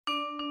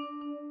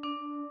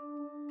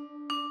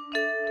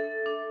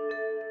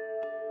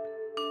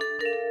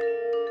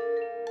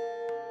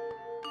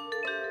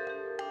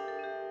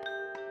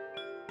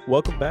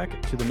welcome back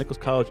to the Nichols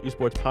College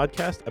Esports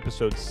Podcast,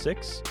 episode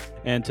 6.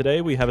 And today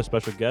we have a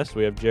special guest.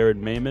 We have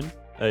Jared Mayman,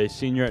 a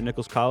senior at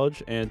Nichols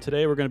College. And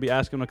today we're going to be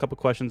asking him a couple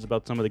questions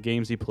about some of the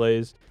games he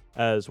plays,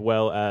 as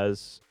well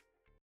as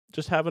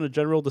just having a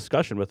general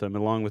discussion with him,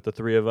 along with the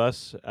three of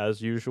us,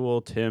 as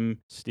usual,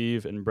 Tim,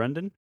 Steve, and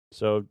Brendan.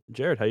 So,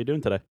 Jared, how you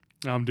doing today?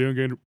 I'm doing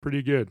good,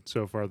 pretty good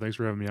so far. Thanks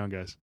for having me on,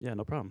 guys. Yeah,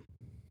 no problem.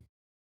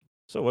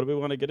 So what do we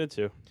want to get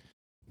into?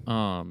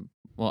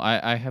 Well,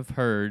 I have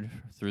heard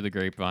through the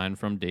grapevine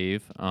from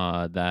Dave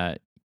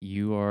that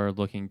you are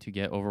looking to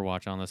get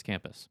Overwatch on this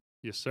campus.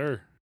 Yes,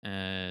 sir.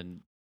 And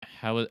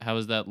how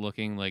is that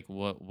looking? Like,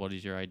 what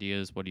is your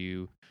ideas? What do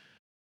you?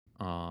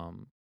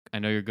 I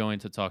know you're going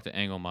to talk to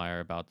Engelmeyer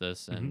about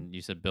this, and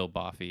you said Bill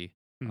Boffey.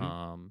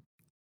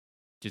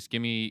 Just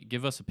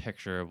give us a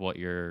picture of what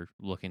you're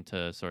looking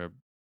to sort of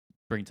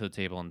bring to the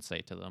table and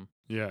say to them.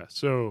 Yeah.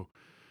 So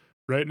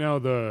right now,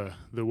 the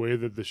way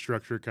that the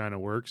structure kind of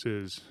works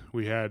is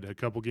we had a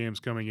couple games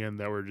coming in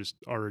that were just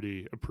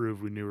already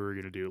approved. We knew we were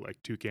going to do, like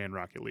 2K and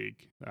Rocket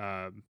League.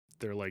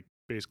 They're like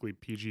basically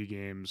PG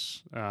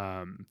games.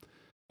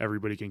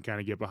 Everybody can kind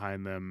of get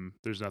behind them.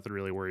 There's nothing to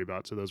really worry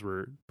about. So those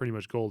were pretty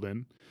much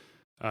golden.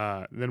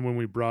 Then when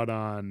we brought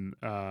on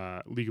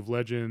League of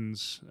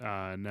Legends,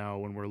 now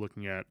when we're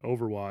looking at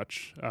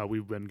Overwatch,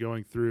 we've been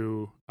going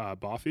through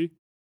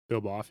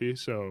Bill Boffey.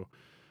 So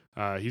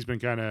he's been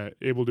kind of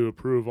able to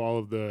approve all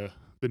of the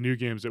new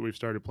games that we've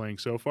started playing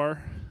so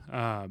far.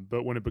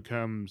 But when it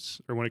comes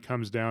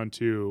down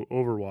to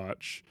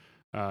Overwatch,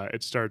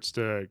 it starts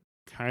to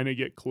kind of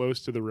get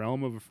close to the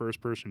realm of a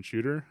first-person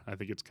shooter. I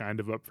think it's kind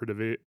of up for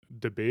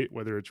debate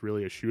whether it's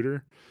really a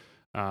shooter.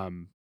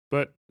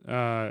 But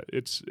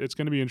it's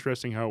going to be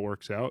interesting how it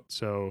works out.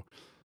 So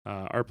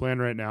our plan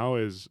right now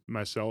is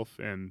myself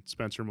and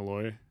Spencer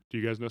Malloy. Do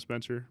you guys know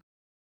Spencer?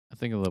 I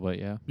think a little bit,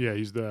 yeah. Yeah,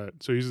 he's the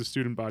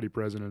student body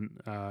president,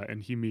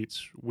 and he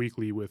meets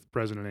weekly with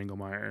President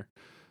Engelmeyer.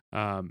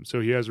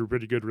 So he has a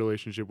pretty good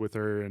relationship with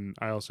her, and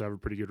I also have a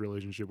pretty good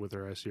relationship with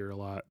her. I see her a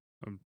lot.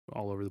 I'm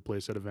all over the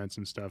place at events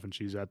and stuff, and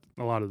she's at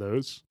a lot of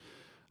those.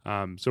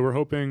 So we're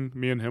hoping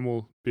me and him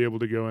will be able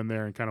to go in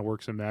there and kind of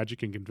work some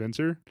magic and convince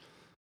her.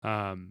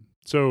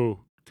 So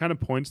kind of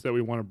points that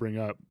we want to bring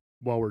up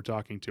while we're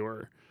talking to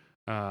her.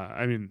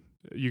 I mean,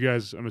 you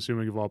guys, I'm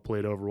assuming, have all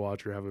played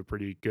Overwatch or have a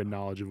pretty good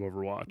knowledge of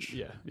Overwatch.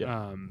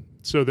 Yeah.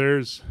 So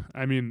there's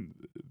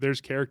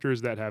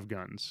characters that have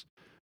guns,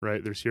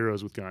 right? There's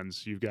heroes with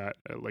guns. You've got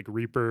like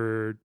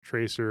Reaper,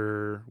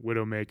 Tracer,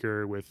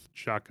 Widowmaker with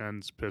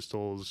shotguns,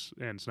 pistols,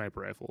 and sniper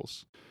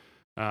rifles.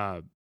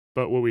 But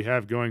what we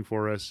have going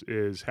for us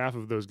is half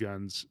of those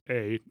guns,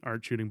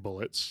 aren't shooting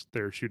bullets.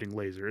 They're shooting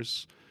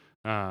lasers.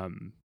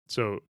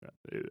 So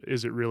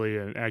is it really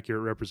an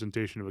accurate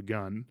representation of a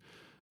gun?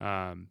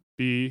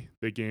 B,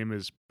 the game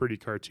is pretty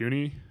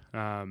cartoony.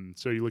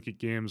 So you look at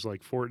games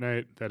like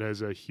Fortnite that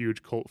has a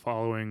huge cult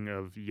following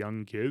of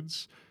young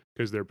kids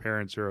because their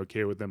parents are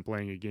okay with them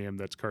playing a game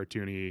that's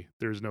cartoony.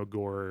 There's no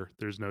gore,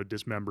 there's no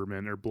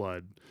dismemberment or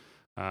blood.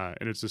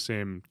 And it's the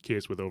same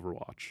case with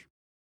Overwatch.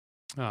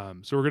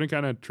 So we're going to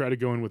kind of try to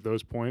go in with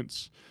those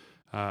points.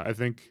 I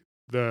think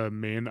the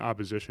main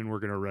opposition we're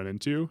going to run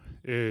into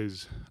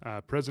is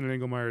President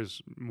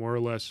Engelmeyer's more or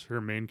less her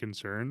main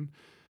concern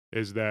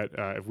is that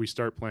if we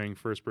start playing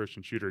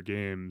first-person shooter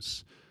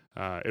games,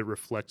 it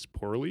reflects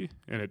poorly,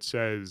 and it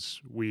says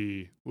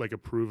we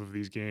approve of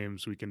these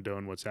games, we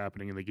condone what's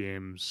happening in the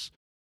games,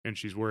 and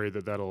she's worried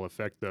that that'll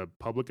affect the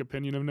public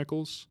opinion of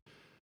Nichols.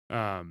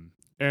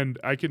 And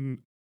I can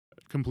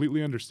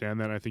completely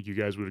understand that. I think you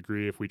guys would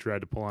agree if we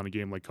tried to pull on a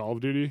game like Call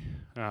of Duty.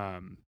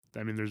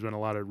 I mean, there's been a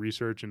lot of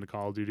research into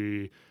Call of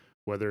Duty,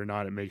 whether or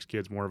not it makes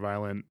kids more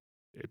violent.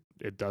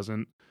 It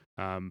doesn't.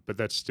 But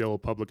that's still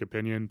public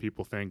opinion.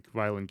 People think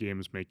violent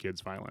games make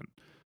kids violent.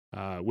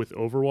 With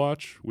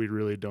Overwatch, we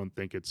really don't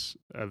think it's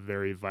a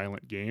very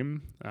violent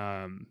game.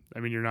 I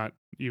mean, you're not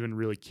even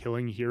really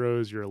killing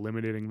heroes. You're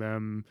eliminating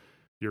them.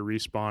 You're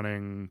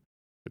respawning.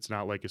 It's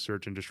not like a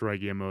search and destroy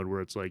game mode where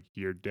it's like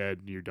you're dead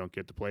and you don't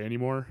get to play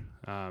anymore.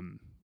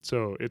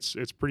 So it's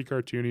pretty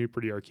cartoony,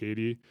 pretty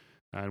arcadey.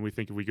 And we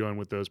think if we go in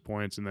with those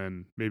points and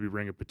then maybe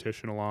bring a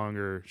petition along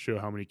or show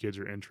how many kids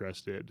are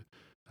interested,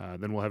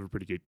 then we'll have a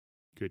pretty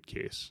good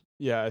case.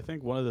 Yeah, I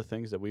think one of the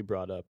things that we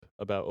brought up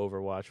about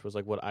Overwatch was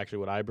like what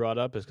I brought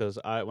up is because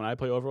when I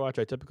play Overwatch,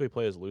 I typically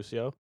play as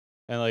Lucio,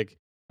 and like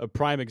a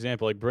prime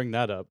example, like bring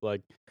that up,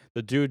 like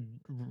the dude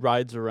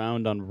rides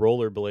around on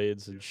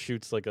rollerblades and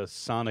shoots like a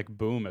sonic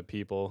boom at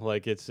people,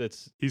 like it's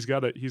he's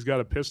got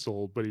a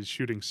pistol, but he's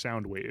shooting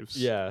sound waves.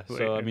 Yeah,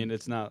 so I mean,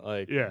 it's not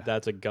like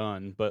that's a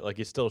gun, but like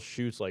he still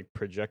shoots like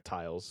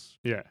projectiles.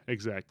 Yeah,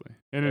 exactly.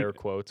 And air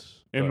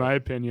quotes. In my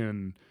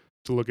opinion,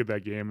 to look at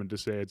that game and to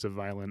say it's a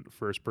violent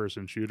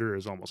first-person shooter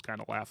is almost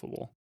kind of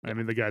laughable. I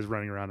mean, the guy's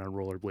running around on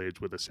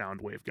rollerblades with a sound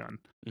wave gun.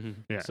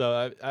 Mm-hmm. Yeah.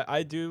 So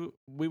I do.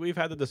 We've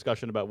had the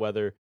discussion about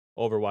whether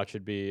Overwatch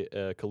should be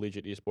a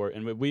collegiate esport,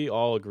 and we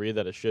all agree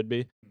that it should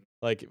be.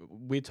 Like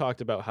we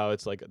talked about how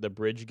it's like the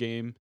bridge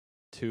game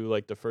to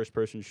like the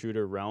first-person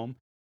shooter realm,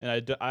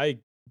 and I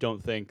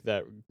don't think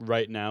that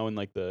right now in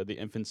like the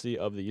infancy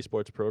of the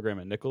esports program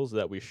at Nichols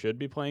that we should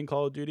be playing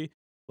Call of Duty.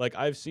 Like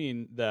I've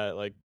seen that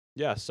like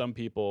yeah, some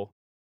people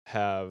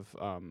have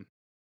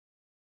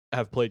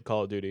played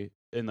Call of Duty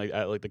in like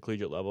at like the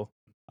collegiate level.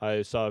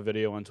 I saw a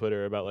video on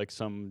Twitter about like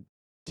some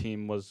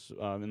team was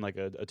in like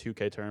a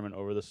 2K tournament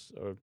over this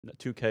or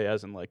 2K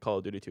as in like Call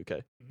of Duty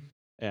 2K,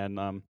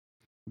 and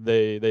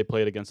they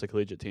played against a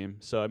collegiate team.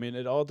 So I mean,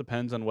 it all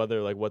depends on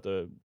whether like what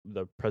the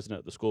president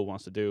of the school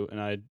wants to do.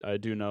 And I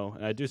do know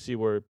and I do see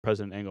where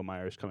President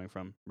Engelmeyer is coming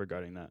from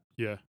regarding that.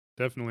 Yeah,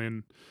 definitely.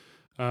 And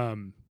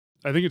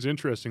I think it's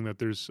interesting that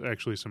there's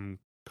actually some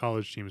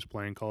college teams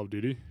playing Call of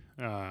Duty.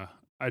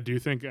 I do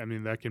think, I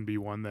mean, that can be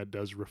one that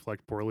does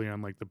reflect poorly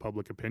on like the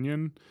public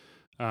opinion.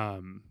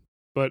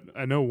 But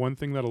I know one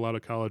thing that a lot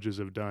of colleges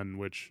have done,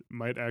 which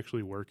might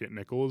actually work at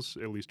Nichols,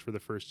 at least for the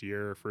first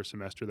year or first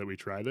semester that we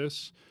try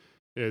this,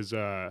 is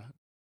and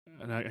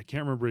I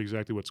can't remember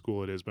exactly what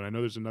school it is, but I know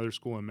there's another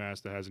school in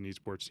Mass that has an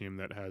esports team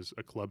that has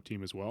a club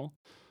team as well.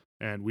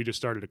 And we just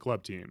started a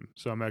club team.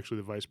 So I'm actually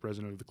the vice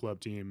president of the club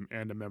team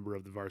and a member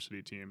of the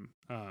varsity team.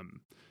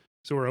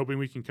 So we're hoping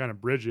we can kind of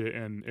bridge it.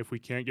 And if we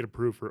can't get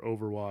approved for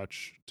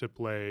Overwatch to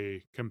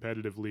play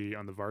competitively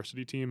on the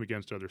varsity team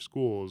against other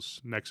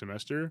schools next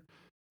semester,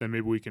 then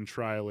maybe we can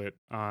trial it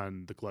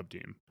on the club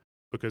team,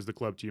 because the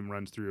club team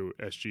runs through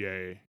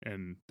SGA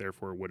and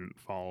therefore wouldn't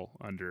fall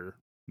under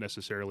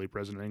necessarily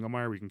President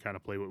Engelmeyer. We can kind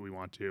of play what we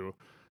want to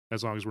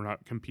as long as we're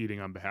not competing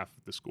on behalf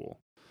of the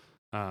school.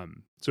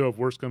 So if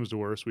worst comes to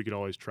worst, we could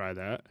always try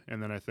that.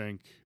 And then I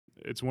think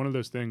it's one of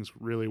those things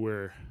really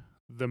where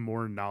the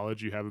more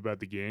knowledge you have about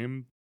the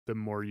game, the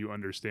more you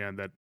understand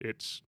that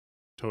it's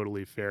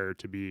totally fair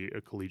to be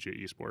a collegiate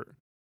esport.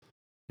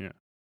 Yeah.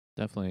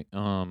 Definitely.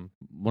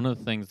 One of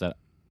the things that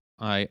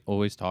I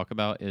always talk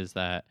about is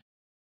that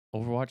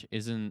Overwatch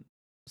isn't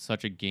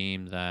such a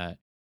game that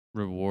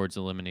rewards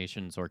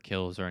eliminations or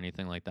kills or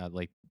anything like that.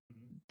 Like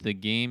the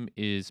game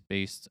is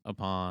based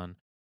upon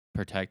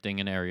protecting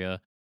an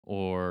area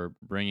or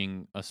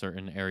bringing a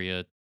certain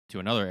area to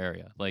another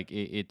area. Like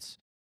it's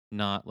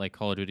not like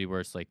Call of Duty where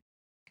it's like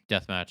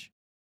deathmatch,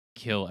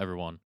 kill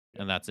everyone,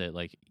 and that's it.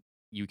 Like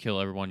you kill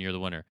everyone, you're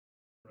the winner.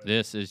 Right.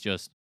 This is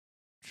just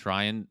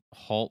try and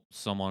halt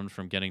someone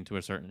from getting to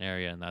a certain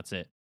area, and that's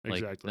it.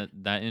 Like Exactly.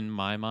 that in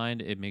my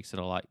mind, it makes it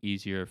a lot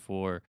easier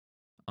for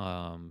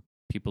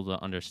people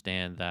to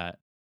understand that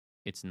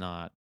it's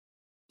not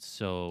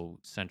so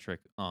centric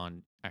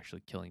on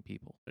actually killing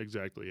people.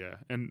 Exactly. Yeah.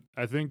 And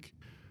I think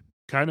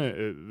kind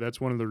of that's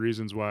one of the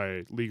reasons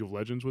why League of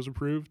Legends was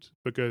approved,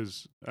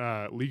 because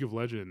League of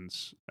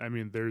Legends, I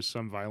mean, there's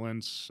some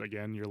violence.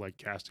 Again, you're like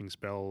casting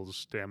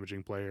spells,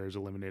 damaging players,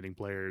 eliminating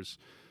players,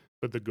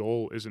 but the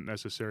goal isn't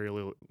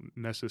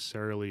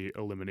necessarily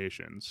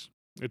eliminations.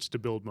 It's to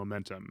build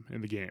momentum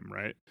in the game,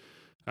 right?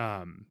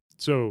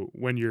 So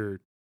when you're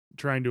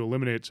trying to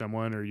eliminate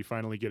someone or you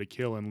finally get a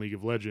kill in League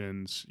of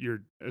Legends,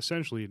 you're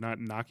essentially not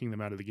knocking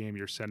them out of the game,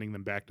 you're sending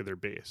them back to their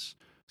base.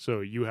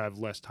 So you have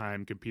less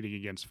time competing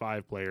against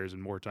 5 players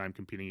and more time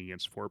competing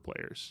against 4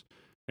 players.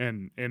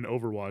 And in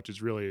Overwatch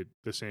is really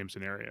the same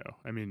scenario.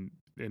 I mean,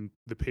 in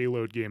the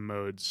payload game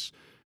modes,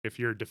 if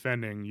you're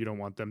defending, you don't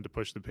want them to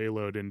push the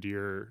payload into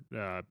your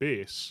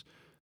base,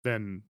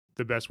 then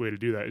the best way to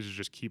do that is to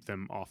just keep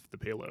them off the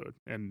payload.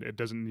 And it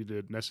doesn't need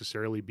to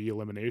necessarily be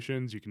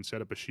eliminations. You can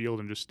set up a shield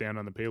and just stand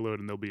on the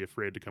payload and they'll be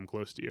afraid to come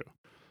close to you.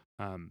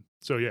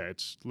 So yeah,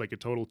 it's like a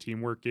total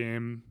teamwork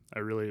game. I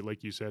really,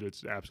 like you said,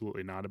 it's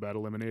absolutely not about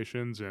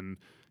eliminations. And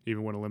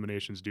even when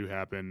eliminations do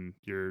happen,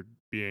 you're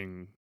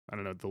being, I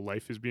don't know, the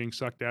life is being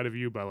sucked out of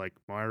you by like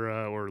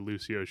Moira or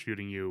Lucio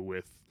shooting you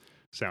with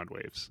sound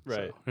waves.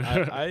 Right. So.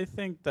 I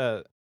think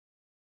that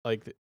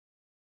like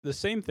the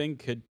same thing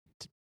could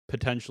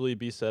potentially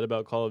be said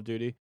about Call of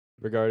Duty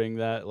regarding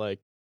that,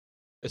 like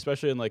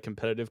especially in like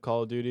competitive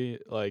Call of Duty,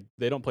 like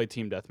they don't play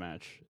team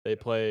deathmatch. They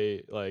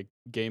play like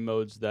game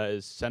modes that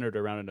is centered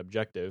around an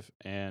objective,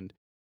 and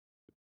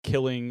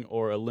killing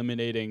or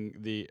eliminating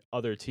the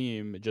other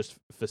team just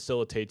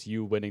facilitates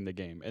you winning the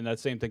game. And that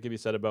same thing could be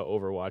said about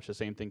Overwatch. The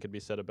same thing could be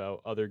said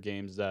about other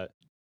games that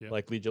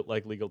like League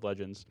of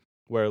Legends,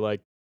 where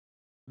like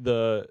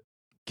the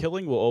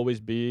killing will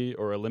always be,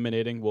 or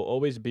eliminating will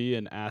always be,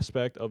 an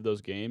aspect of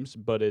those games,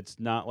 but it's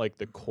not like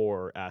the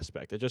core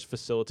aspect. It just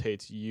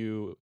facilitates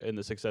you in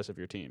the success of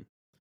your team.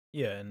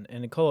 Yeah, and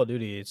in Call of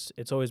Duty,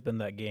 it's always been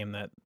that game,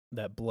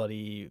 that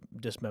bloody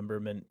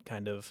dismemberment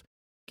kind of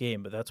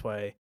game. But that's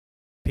why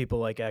people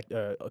like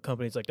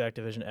companies like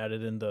Activision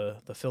added in the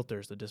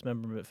filters, the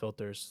dismemberment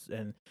filters.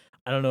 And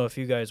I don't know if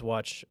you guys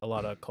watch a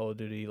lot of Call of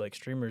Duty like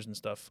streamers and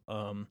stuff.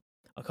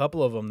 A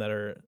couple of them that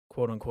are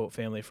quote unquote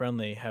family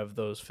friendly have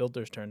those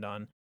filters turned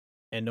on,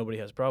 and nobody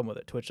has a problem with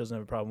it. Twitch doesn't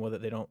have a problem with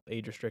it. They don't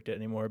age restrict it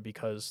anymore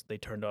because they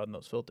turned on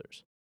those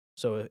filters.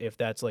 So if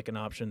that's like an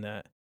option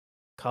that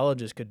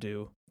colleges could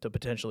do to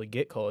potentially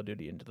get Call of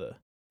Duty into the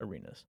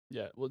arenas.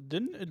 Yeah, well,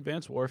 didn't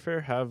Advanced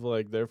Warfare have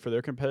like for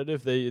their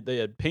competitive, they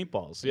had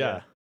paintballs?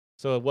 Yeah.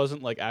 So it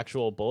wasn't like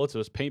actual bullets; it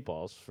was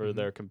paintballs for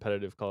their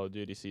competitive Call of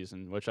Duty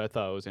season, which I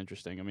thought was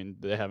interesting. I mean,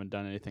 they haven't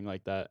done anything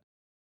like that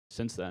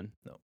since then.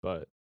 No.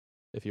 But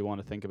if you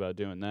want to think about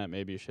doing that,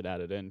 maybe you should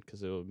add it in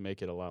because it will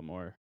make it a lot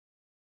more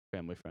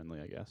family friendly,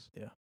 I guess.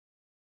 Yeah.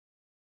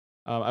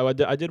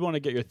 I did want to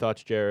get your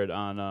thoughts, Jared,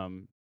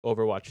 on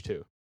Overwatch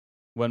 2.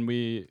 When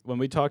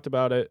we talked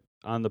about it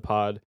on the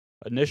pod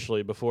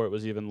initially before it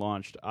was even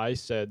launched, I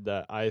said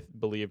that I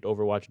believed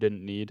Overwatch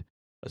didn't need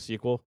a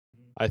sequel.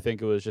 I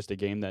think it was just a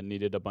game that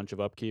needed a bunch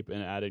of upkeep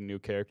and adding new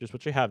characters,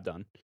 which they have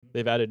done.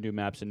 They've added new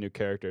maps and new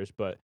characters,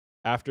 but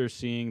after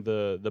seeing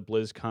the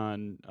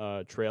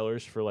BlizzCon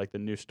trailers for like the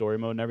new story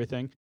mode and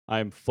everything,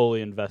 I'm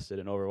fully invested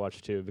in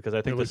Overwatch 2 because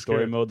I think the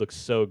story mode looks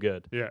so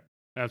good. Yeah,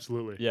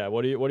 absolutely. Yeah,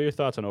 what are your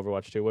thoughts on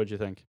Overwatch 2? What did you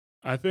think?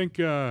 I think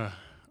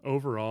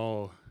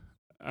overall,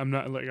 I'm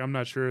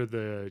not sure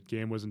the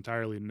game was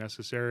entirely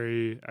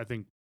necessary. I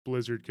think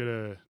Blizzard could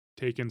have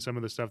taken some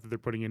of the stuff that they're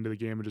putting into the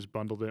game and just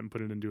bundled it and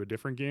put it into a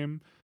different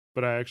game.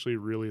 But I actually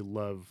really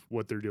love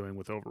what they're doing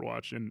with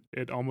Overwatch, and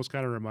it almost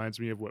kind of reminds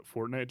me of what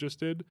Fortnite just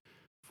did.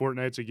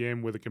 Fortnite's a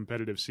game with a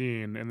competitive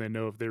scene, and they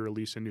know if they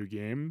release a new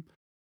game,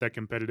 that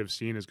competitive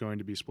scene is going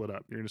to be split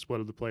up. You're going to split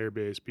up the player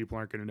base. People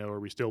aren't going to know, are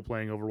we still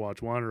playing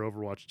Overwatch 1 or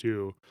Overwatch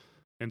 2?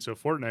 And so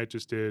Fortnite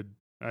just did,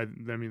 I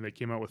mean, they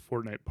came out with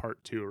Fortnite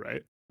Part 2,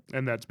 right?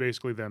 And that's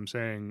basically them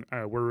saying,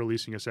 we're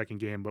releasing a second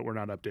game, but we're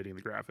not updating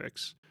the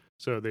graphics.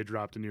 So they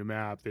dropped a new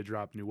map, they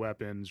dropped new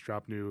weapons,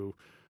 dropped new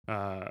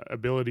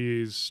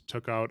abilities,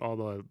 took out all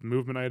the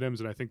movement items,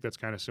 and I think that's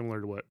kind of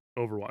similar to what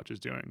Overwatch is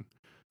doing.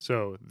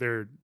 So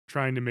they're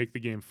trying to make the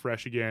game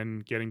fresh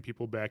again, getting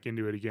people back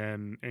into it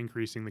again,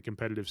 increasing the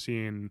competitive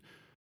scene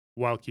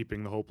while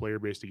keeping the whole player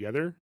base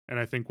together. And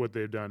I think what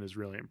they've done is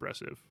really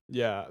impressive.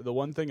 Yeah, the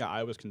one thing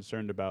I was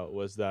concerned about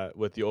was that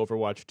with the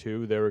Overwatch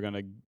 2, they were going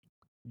to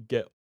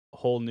get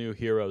whole new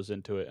heroes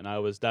into it, and that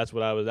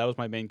was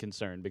my main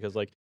concern because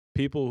like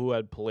people who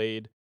had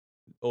played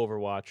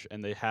Overwatch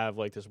and they have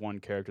like this one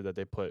character that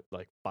they put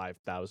like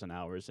 5,000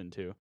 hours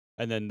into,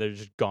 and then they're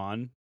just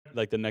gone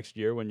like the next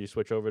year when you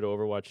switch over to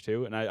Overwatch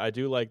 2. And I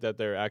do like that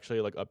they're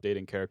actually like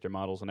updating character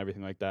models and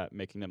everything like that,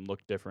 making them look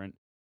different,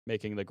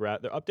 making they're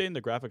updating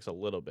the graphics a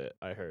little bit,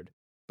 I heard,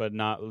 but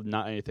not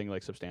anything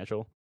like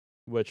substantial,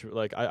 which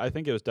like I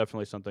think it was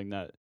definitely something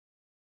that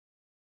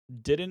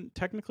didn't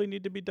technically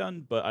need to be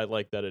done, but I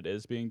like that it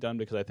is being done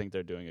because I think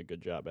they're doing a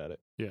good job at it.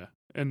 Yeah.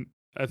 And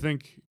I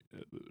think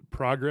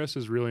progress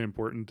is really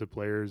important to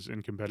players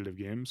in competitive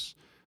games.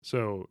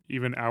 So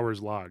even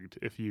hours logged,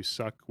 if you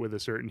suck with a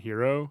certain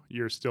hero,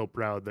 you're still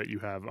proud that you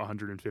have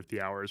 150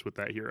 hours with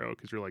that hero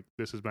because you're like,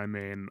 this is my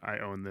main, I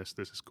own this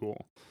is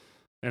cool.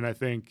 And I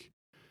think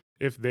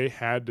if they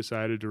had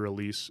decided to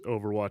release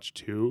Overwatch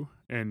 2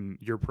 and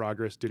your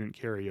progress didn't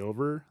carry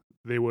over,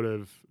 they would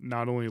have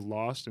not only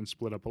lost and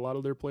split up a lot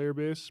of their player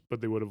base, but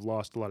they would have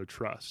lost a lot of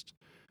trust.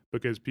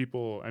 Because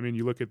people, I mean,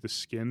 you look at the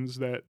skins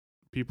that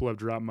people have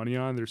dropped money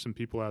on. There's some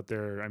people out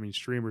there, I mean,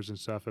 streamers and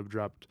stuff have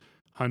dropped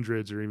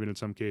hundreds or even in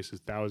some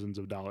cases thousands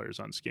of dollars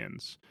on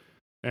skins.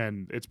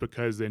 And it's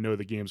because they know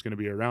the game's going to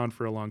be around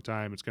for a long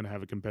time. It's going to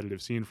have a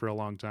competitive scene for a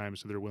long time,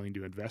 so they're willing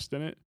to invest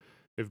in it.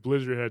 If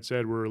Blizzard had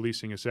said, we're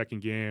releasing a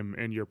second game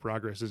and your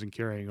progress isn't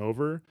carrying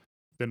over,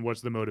 then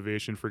what's the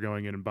motivation for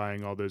going in and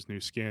buying all those new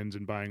skins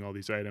and buying all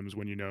these items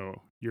when you know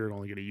you're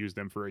only going to use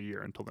them for a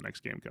year until the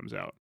next game comes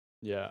out?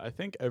 Yeah, I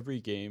think every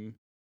game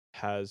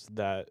has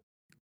that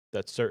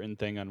certain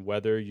thing on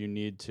whether you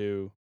need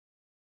to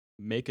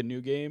make a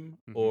new game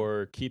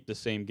or keep the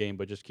same game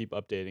but just keep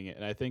updating it.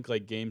 And I think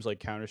like games like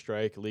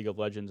Counter-Strike, League of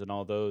Legends, and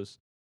all those,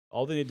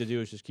 all they need to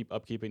do is just keep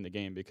upkeeping the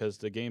game because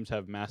the games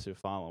have massive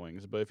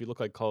followings. But if you look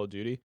like Call of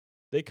Duty,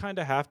 they kind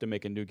of have to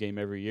make a new game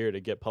every year to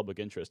get public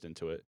interest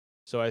into it.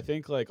 So I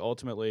think like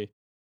ultimately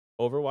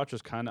Overwatch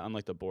was kind of on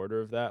like the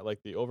border of that.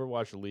 Like the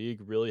Overwatch League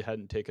really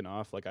hadn't taken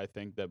off like I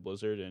think that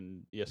Blizzard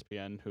and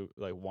ESPN who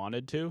like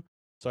wanted to.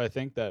 So I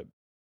think that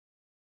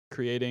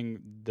creating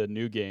the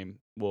new game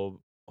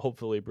will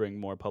hopefully bring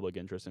more public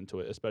interest into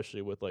it,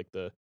 especially with like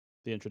the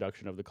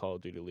introduction of the Call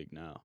of Duty League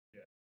now.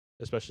 Yeah.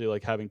 Especially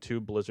like having 2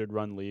 Blizzard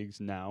run leagues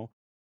now,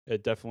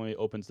 it definitely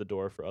opens the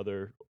door for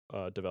other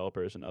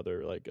developers and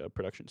other like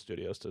production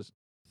studios to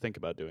think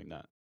about doing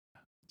that.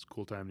 It's a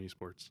cool time in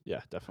esports.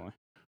 Yeah, definitely.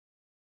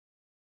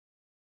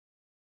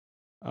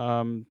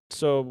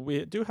 So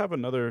we do have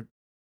another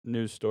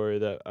news story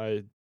that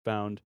I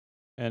found,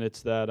 and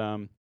it's that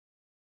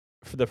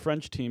for the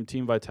French team,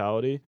 Team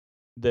Vitality,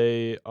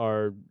 they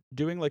are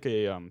doing like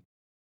a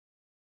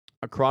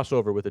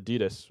crossover with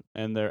Adidas,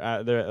 and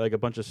they're like a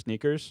bunch of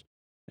sneakers.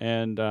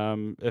 And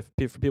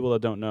for people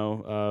that don't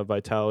know,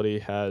 Vitality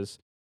has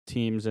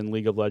teams in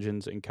League of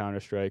Legends and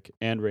Counter-Strike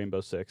and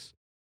Rainbow Six,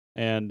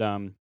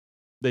 and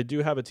they do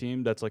have a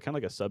team that's like kind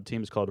of like a sub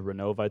team. It's called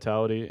Renault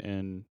Vitality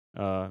in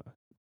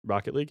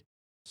Rocket League.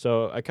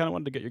 So I kind of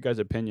wanted to get your guys'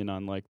 opinion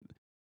on like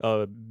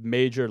a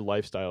major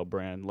lifestyle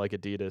brand like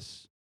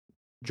Adidas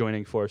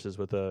joining forces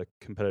with a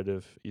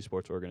competitive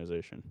esports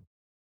organization.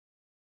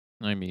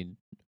 I mean,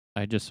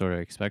 I just sort of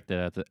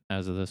expected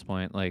as of this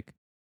point, like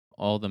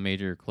all the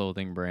major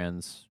clothing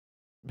brands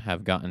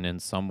have gotten in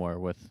somewhere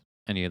with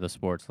any of the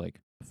sports. Like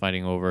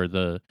fighting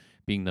over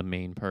being the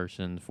main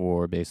person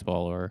for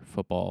baseball or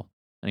football,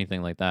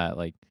 anything like that.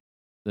 Like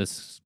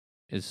this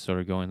is sort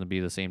of going to be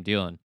the same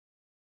deal, and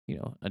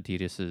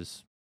Adidas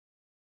is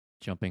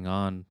jumping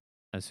on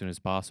as soon as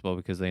possible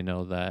because they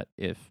know that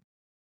if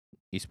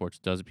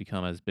esports does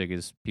become as big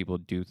as people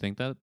do think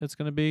that it's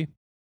going to be,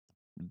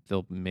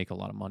 they'll make a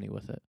lot of money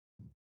with it.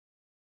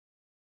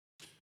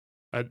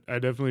 I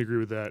definitely agree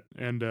with that,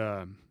 and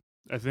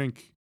I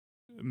think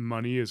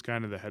money is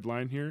kind of the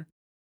headline here.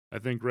 I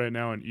think right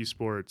now in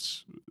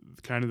esports,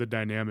 kind of the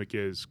dynamic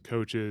is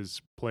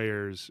coaches,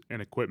 players,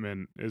 and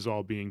equipment is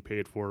all being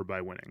paid for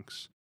by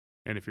winnings.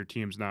 And if your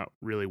team's not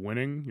really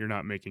winning, you're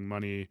not making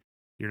money,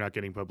 you're not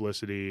getting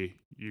publicity,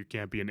 you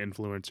can't be an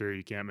influencer,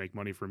 you can't make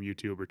money from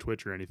YouTube or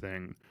Twitch or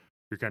anything,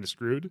 you're kind of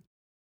screwed.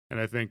 And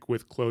I think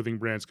with clothing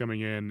brands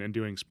coming in and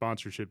doing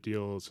sponsorship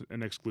deals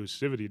and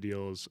exclusivity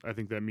deals, I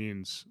think that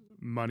means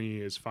money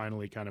is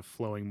finally kind of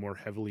flowing more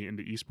heavily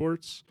into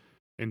esports,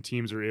 and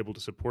teams are able to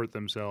support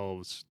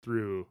themselves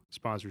through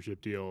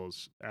sponsorship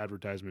deals,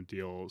 advertisement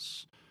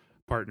deals,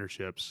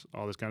 partnerships,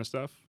 all this kind of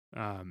stuff.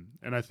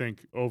 And I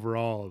think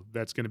overall,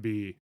 that's going to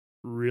be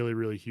really,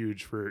 really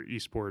huge for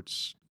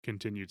esports'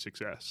 continued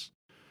success.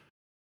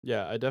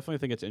 Yeah, I definitely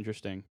think it's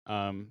interesting.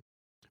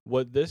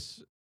 What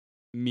this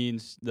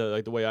means,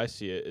 the way I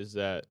see it, is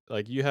that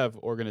like you have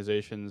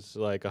organizations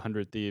like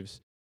 100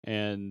 Thieves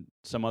and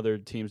some other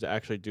teams that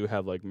actually do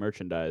have like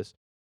merchandise.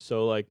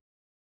 So like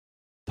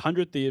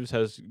 100 Thieves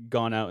has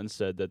gone out and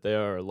said that they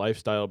are a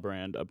lifestyle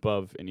brand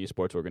above an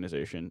esports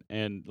organization.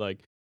 And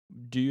like,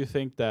 do you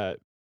think that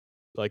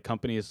like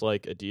companies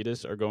like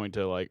Adidas are going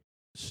to like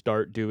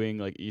start doing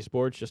like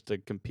esports just to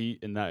compete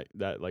in that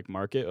like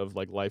market of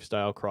like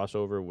lifestyle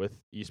crossover with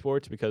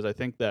esports? Because I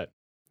think that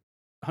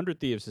 100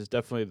 Thieves is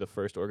definitely the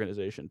first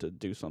organization to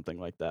do something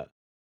like that.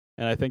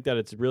 And I think that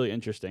it's really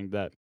interesting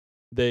that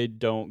they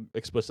don't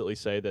explicitly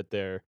say that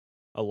they're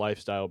a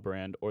lifestyle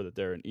brand or that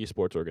they're an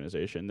esports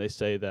organization. They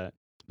say that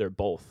they're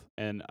both.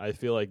 And I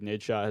feel like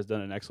Nadeshot has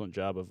done an excellent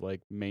job of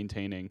like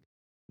maintaining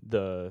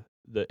the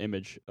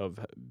image of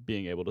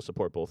being able to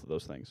support both of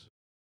those things.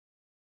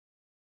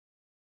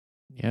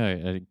 Yeah,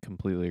 I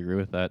completely agree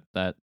with that.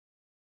 That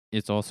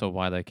it's also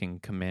why they can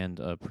command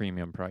a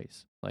premium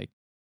price. Like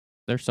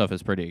their stuff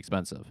is pretty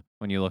expensive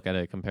when you look at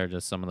it compared to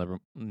some of the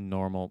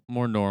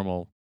more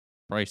normal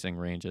pricing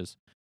ranges.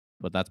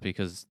 But that's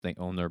because they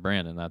own their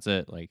brand and that's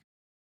it. Like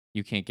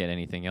you can't get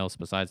anything else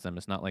besides them.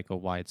 It's not like a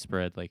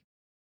widespread like,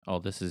 oh,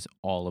 this is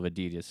all of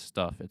Adidas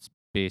stuff. It's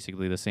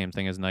basically the same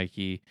thing as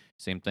Nike,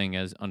 same thing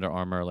as Under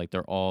Armour. Like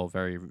they're all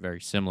very,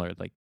 very similar.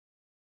 Like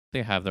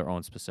they have their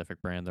own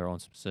specific brand, their own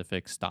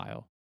specific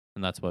style.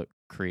 And that's what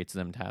creates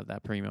them to have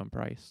that premium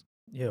price.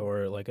 Yeah,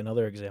 or like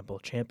another example,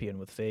 Champion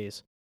with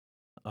FaZe.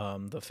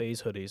 The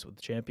FaZe hoodies with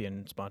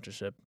Champion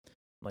sponsorship,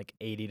 like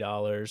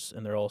 $80,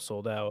 and they're all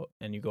sold out.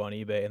 And you go on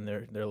eBay, and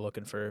they're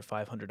looking for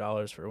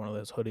 $500 for one of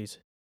those hoodies.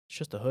 It's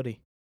just a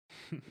hoodie.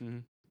 Mm-hmm.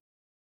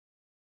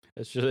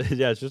 It's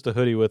just a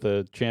hoodie with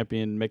a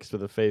Champion mixed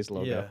with a FaZe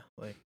logo.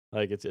 Yeah,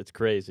 like it's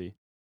crazy.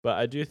 But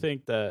I do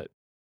think that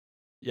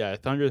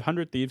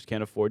 100 Thieves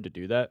can't afford to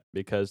do that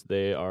because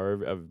they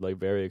are a like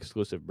very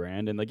exclusive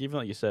brand, and like even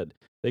like you said,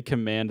 they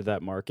command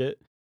that market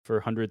for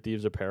 100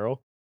 Thieves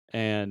apparel,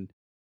 and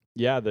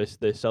yeah,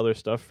 they sell their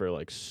stuff for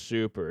like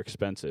super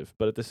expensive,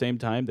 but at the same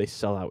time they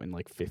sell out in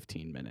like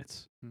 15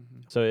 minutes.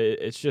 Mm-hmm. So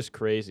it's just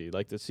crazy.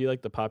 Like to see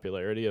like the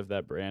popularity of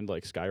that brand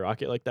like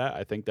skyrocket like that.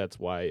 I think that's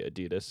why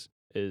Adidas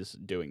is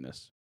doing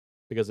this,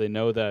 because they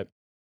know that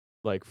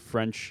like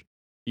French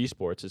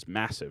esports is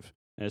massive,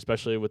 and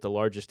especially with the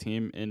largest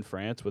team in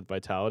France with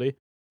Vitality,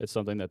 it's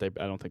something that I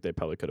don't think they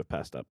probably could have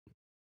passed up.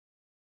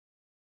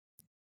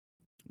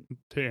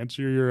 To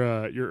answer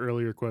your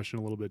earlier question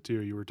a little bit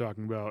too, you were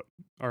talking about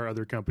are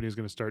other companies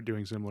going to start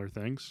doing similar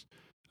things?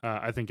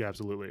 I think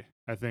absolutely.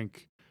 I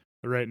think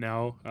right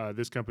now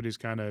this company is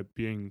kind of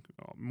being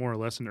more or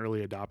less an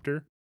early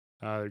adopter.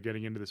 They're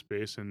getting into the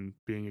space and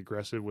being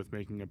aggressive with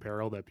making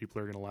apparel that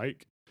people are going to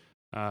like.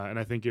 And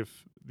I think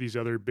if these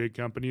other big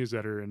companies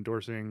that are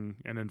endorsing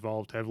and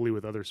involved heavily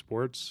with other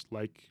sports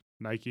like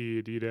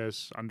Nike,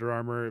 Adidas, Under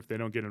Armour, if they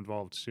don't get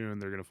involved soon,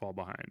 they're going to fall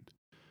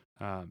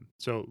behind.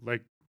 So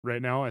like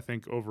right now, I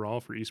think overall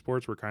for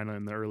esports, we're kind of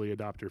in the early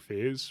adopter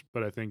phase,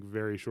 but I think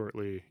very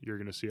shortly you're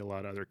going to see a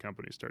lot of other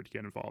companies start to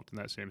get involved in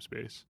that same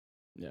space.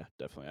 Yeah,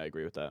 definitely. I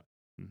agree with that.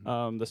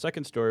 Mm-hmm. The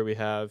second story we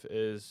have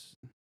is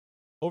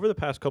over the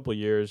past couple of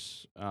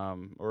years,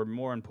 or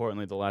more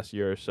importantly, the last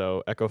year or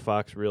so, Echo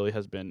Fox really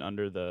has been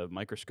under the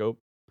microscope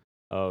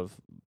of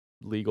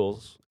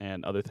legals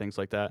and other things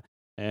like that.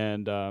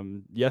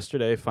 And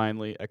yesterday,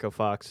 finally, Echo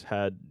Fox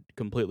had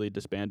completely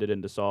disbanded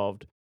and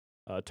dissolved,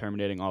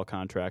 terminating all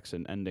contracts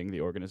and ending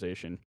the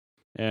organization.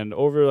 And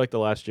over like the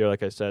last year,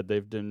 like I said,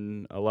 they've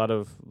done a lot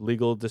of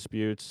legal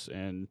disputes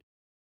and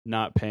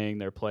not paying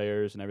their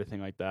players and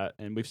everything like that.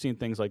 And we've seen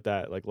things like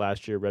that, like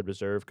last year, Red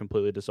Reserve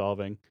completely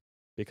dissolving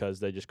because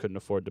they just couldn't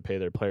afford to pay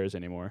their players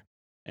anymore.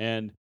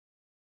 And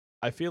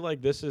I feel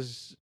like this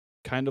is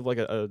kind of like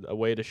a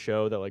way to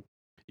show that like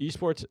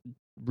esports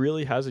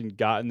really hasn't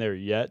gotten there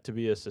yet to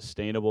be a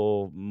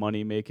sustainable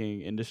money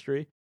making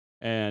industry,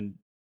 and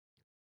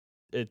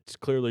it's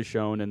clearly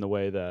shown in the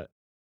way that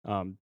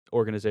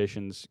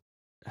organizations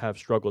have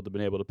struggled to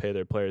been able to pay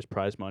their players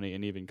prize money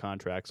and even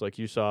contracts. Like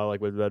you saw,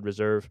 like with Red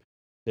Reserve,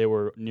 they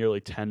were nearly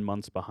 10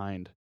 months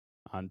behind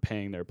on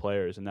paying their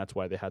players, and that's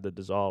why they had to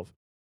dissolve.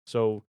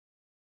 So,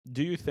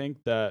 do you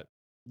think that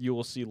you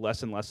will see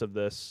less and less of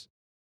this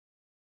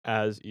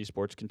as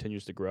esports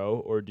continues to grow,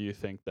 or do you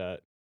think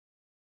that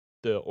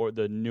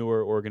the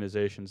newer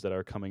organizations that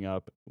are coming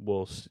up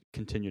will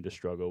continue to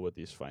struggle with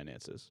these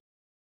finances?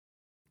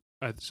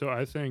 So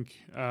I think,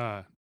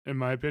 in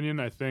my opinion,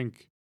 I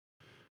think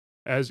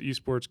as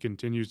esports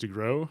continues to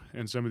grow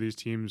and some of these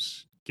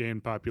teams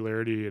gain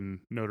popularity and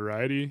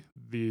notoriety,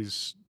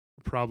 these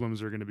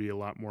problems are going to be a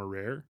lot more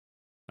rare.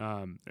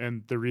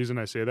 And the reason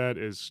I say that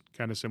is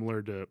kind of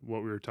similar to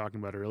what we were talking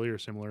about earlier,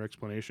 similar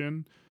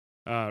explanation.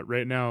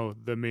 Right now,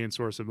 the main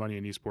source of money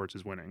in esports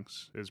is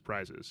winnings, is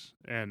prizes,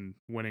 and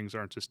winnings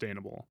aren't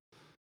sustainable.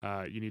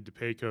 You need to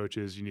pay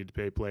coaches, you need to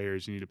pay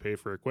players, you need to pay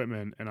for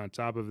equipment, and on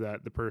top of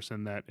that, the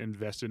person that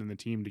invested in the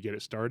team to get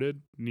it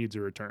started needs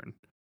a return.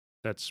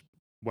 That's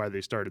why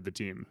they started the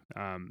team.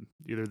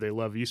 Either they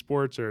love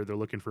esports or they're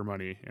looking for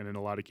money, and in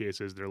a lot of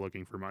cases, they're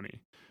looking for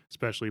money,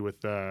 especially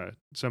with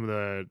some of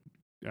the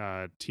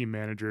team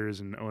managers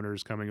and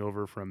owners coming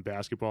over from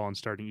basketball and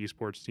starting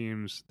esports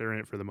teams. They're in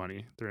it for the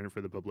money. They're in it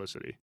for the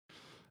publicity.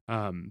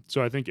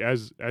 So I think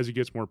as it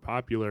gets more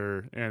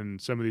popular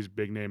and some of these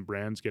big name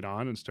brands get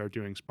on and start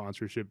doing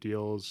sponsorship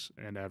deals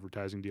and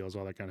advertising deals,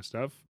 all that kind of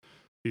stuff,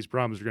 these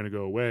problems are going to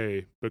go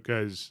away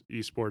because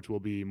esports will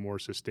be more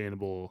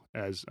sustainable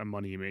as a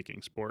money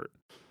making sport.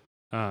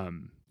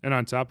 And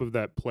on top of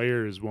that,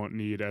 players won't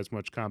need as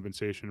much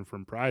compensation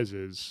from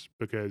prizes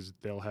because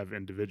they'll have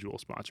individual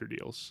sponsor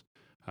deals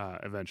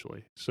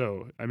eventually.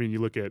 So, I mean, you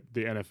look at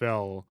the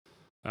NFL,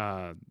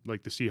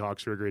 like the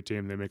Seahawks are a great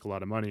team. They make a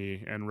lot of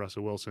money, and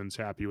Russell Wilson's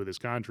happy with his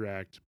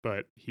contract,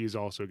 but he's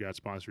also got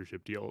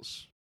sponsorship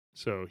deals.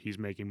 So he's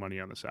making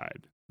money on the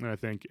side. And I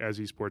think as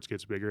esports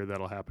gets bigger,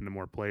 that'll happen to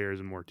more players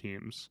and more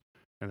teams.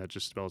 And that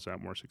just spells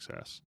out more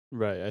success.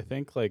 Right. I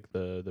think like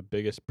the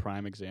biggest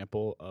prime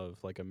example of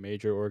like a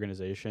major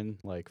organization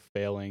like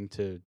failing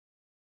to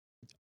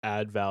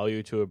add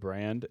value to a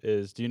brand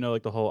is, do you know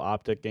like the whole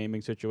Optic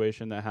gaming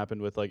situation that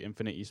happened with like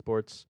Infinite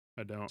Esports?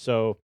 I don't.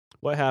 So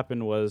what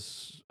happened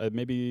was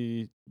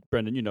maybe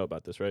Brendan, you know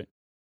about this, right?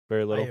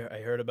 Very little.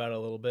 I heard about it a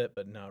little bit,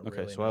 but not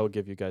Okay, really. so I will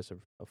give you guys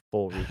a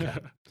full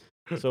recap.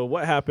 So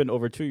what happened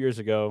over 2 years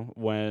ago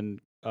when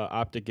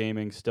Optic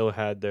Gaming still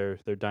had their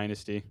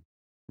Dynasty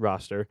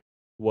roster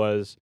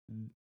was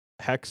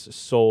Hex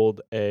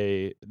sold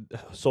a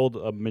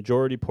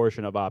majority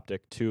portion of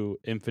Optic to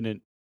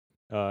Infinite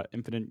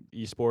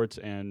Esports,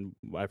 and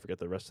I forget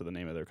the rest of the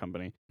name of their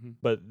company. Mhm.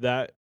 But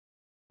that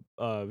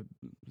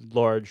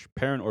large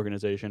parent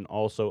organization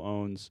also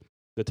owns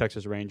the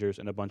Texas Rangers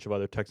and a bunch of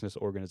other Texas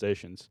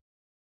organizations.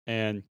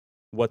 And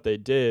what they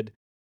did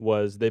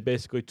was they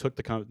basically took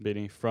the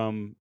company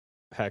from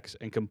Hex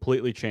and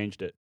completely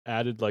changed it,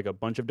 added like a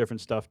bunch of different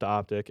stuff to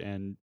Optic,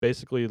 and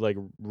basically like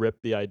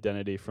ripped the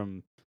identity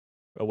from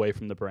away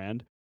from the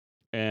brand.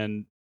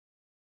 And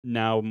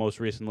now, most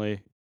recently,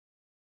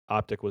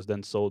 Optic was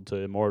then sold to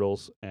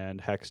Immortals,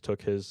 and Hex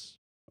took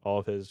all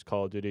of his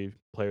Call of Duty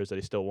players that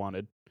he still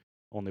wanted,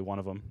 only one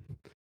of them,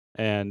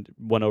 and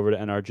went over to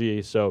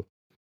NRG. So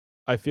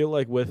I feel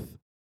like with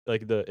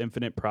like the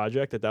Infinite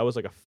project that was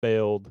like a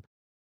failed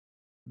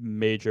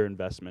major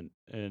investment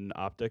in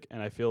Optic,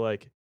 and I feel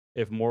like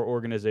if more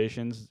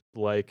organizations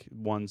like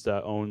ones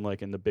that own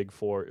like in the big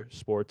four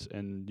sports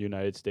in the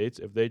United States,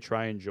 if they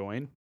try and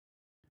join,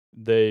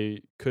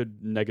 they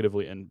could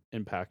negatively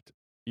impact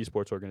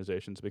esports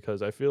organizations,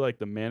 because I feel like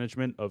the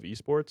management of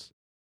esports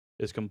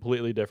is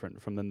completely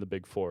different from the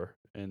big four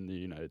in the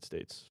United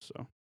States.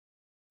 So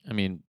I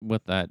mean,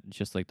 with that,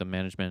 just like the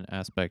management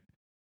aspect,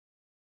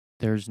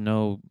 there's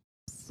no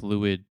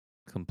fluid,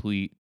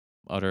 complete,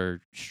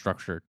 utter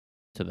structure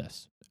to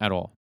this at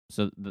all.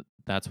 So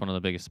that's one of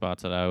the biggest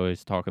spots that I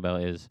always talk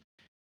about is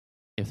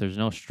if there's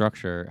no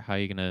structure, how are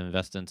you going to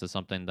invest into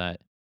something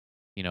that,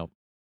 you know,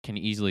 can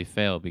easily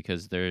fail?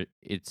 Because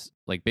it's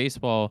like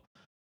baseball,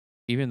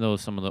 even though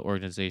some of the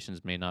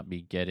organizations may not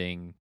be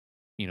getting,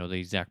 the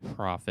exact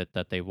profit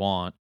that they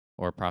want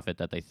or profit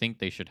that they think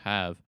they should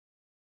have,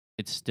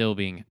 it's still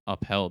being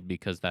upheld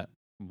because that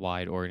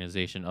wide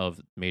organization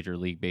of Major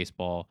League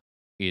Baseball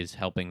is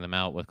helping them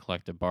out with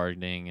collective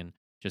bargaining and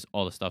just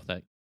all the stuff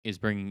that is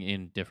bringing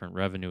in different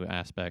revenue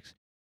aspects.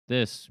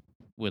 This,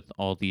 with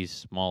all these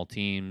small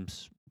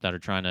teams that are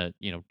trying to,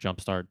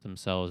 jumpstart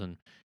themselves and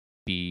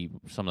be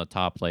some of the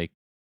top, like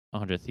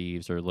 100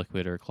 Thieves or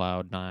Liquid or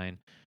Cloud9,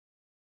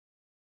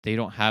 they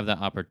don't have that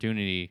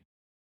opportunity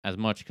as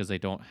much because they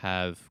don't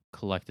have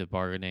collective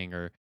bargaining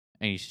or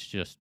any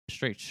just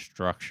straight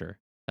structure.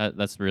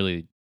 That's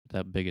really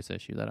the biggest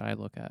issue that I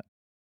look at.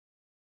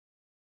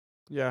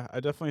 yeah, I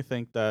definitely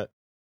think that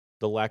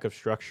the lack of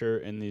structure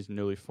in these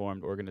newly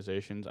formed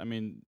organizations. I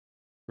mean,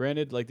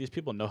 Granted, like these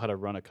people know how to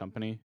run a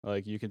company.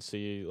 Like you can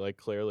see like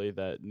clearly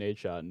that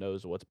Nadeshot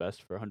knows what's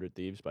best for 100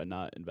 Thieves by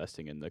not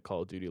investing in the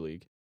Call of Duty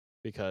League,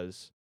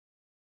 because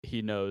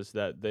he knows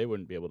that they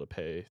wouldn't be able to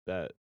pay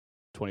that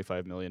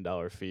 $25 million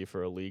fee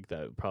for a league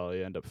that would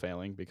probably end up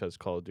failing because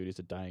Call of Duty is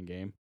a dying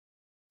game.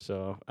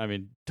 So, I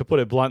mean, to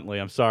put it bluntly,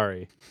 I'm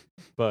sorry,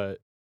 but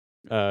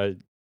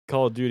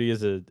Call of Duty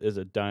is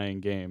a dying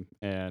game,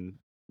 and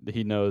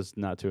he knows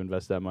not to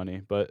invest that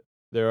money. But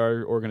there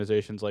are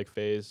organizations like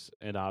FaZe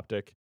and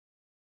Optic,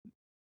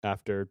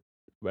 after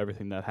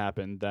everything that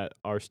happened, that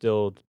are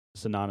still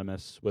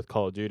synonymous with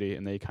Call of Duty,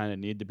 and they kind of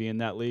need to be in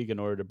that league in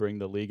order to bring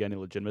the league any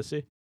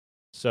legitimacy.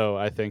 So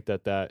I think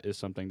that is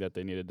something that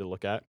they needed to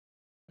look at.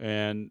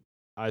 And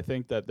I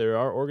think that there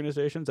are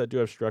organizations that do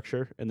have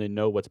structure and they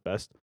know what's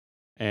best.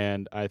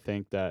 And I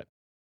think that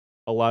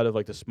a lot of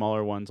like the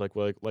smaller ones, like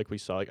we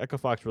saw, like Echo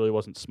Fox really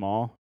wasn't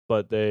small,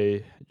 but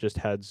they just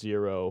had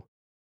zero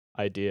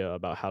idea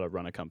about how to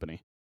run a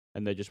company,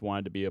 and they just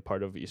wanted to be a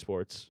part of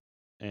esports,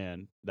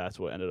 and that's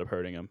what ended up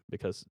hurting them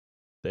because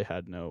they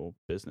had no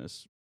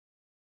business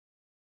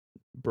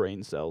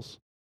brain cells.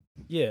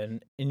 Yeah,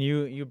 and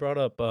you brought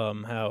up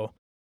how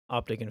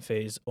Optic and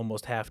FaZe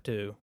almost have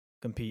to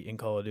compete in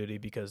Call of Duty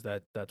because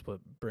that's what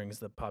brings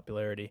the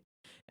popularity.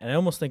 And I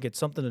almost think it's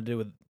something to do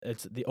with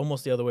it's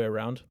almost the other way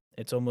around.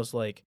 It's almost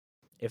like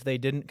if they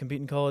didn't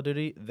compete in Call of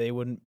Duty, they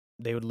would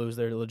lose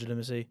their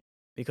legitimacy,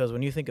 because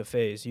when you think of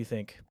FaZe, you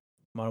think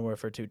Modern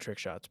Warfare 2 trick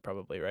shots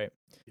probably, right?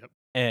 Yep.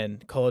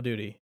 And Call of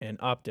Duty and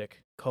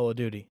Optic, Call of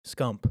Duty,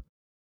 Scump,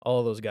 all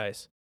of those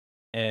guys.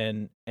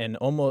 And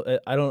almost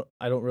I don't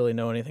really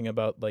know anything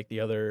about like the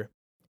other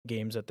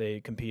games that they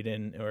compete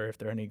in or if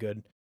they're any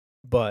good,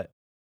 but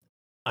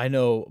I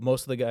know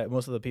most of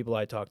the people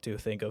I talk to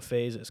think of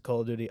FaZe as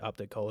Call of Duty,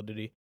 Optic Call of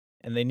Duty,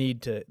 and they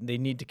need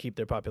to keep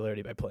their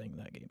popularity by playing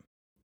that game.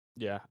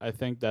 Yeah, I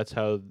think that's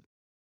how.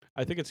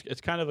 I think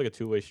it's kind of like a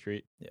two-way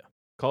street. Yeah.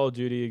 Call of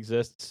Duty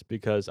exists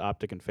because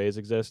Optic and FaZe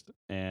exist,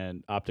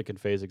 and Optic and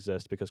FaZe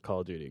exist because Call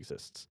of Duty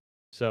exists.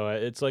 So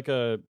it's like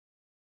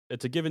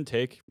it's a give and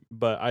take,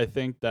 but I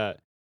think that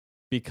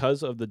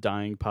because of the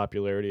dying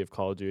popularity of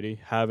Call of Duty,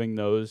 having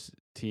those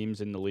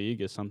teams in the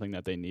league is something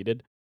that they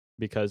needed,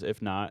 because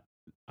if not,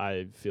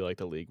 I feel like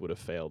the league would have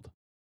failed.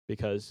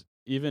 Because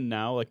even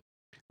now,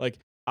 like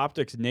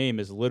Optic's name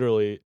is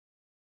literally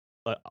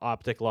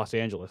Optic Los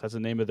Angeles. That's the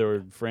name of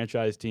their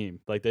franchise team.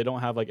 Like they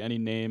don't have like any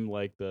name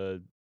like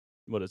the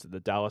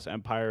Dallas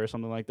Empire or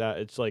something like that.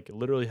 It's like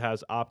literally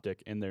has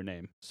Optic in their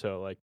name.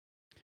 So like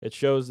it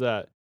shows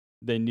that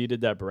they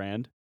needed that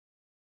brand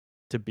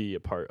to be a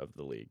part of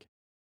the league.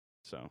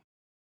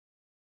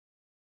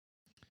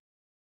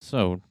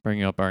 So,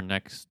 bringing up our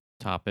next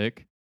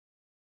topic,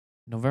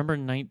 November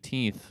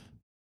 19th,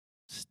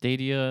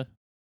 Stadia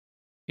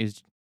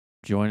is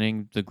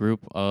joining the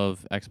group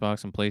of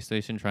Xbox and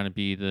PlayStation, trying to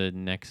be the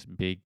next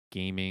big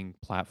gaming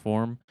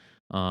platform.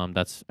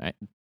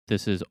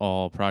 This is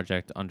all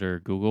project under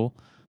Google.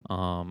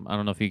 I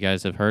don't know if you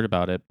guys have heard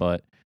about it,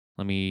 but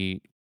let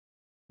me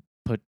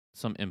put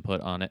some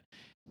input on it.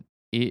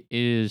 It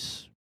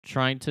is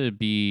trying to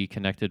be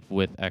connected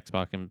with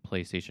Xbox and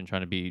PlayStation,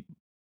 trying to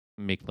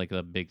make like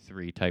a big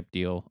three type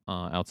deal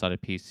outside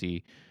of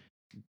PC.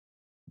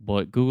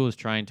 What Google is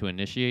trying to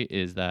initiate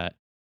is that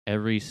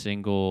every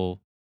single,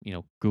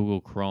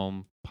 Google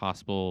Chrome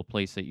possible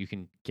place that you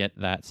can get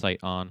that site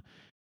on,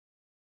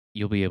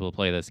 you'll be able to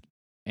play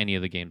any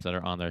of the games that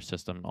are on their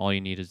system. All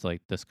you need is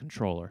like this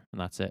controller, and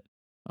that's it.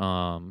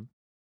 I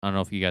don't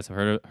know if you guys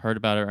have heard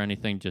about it or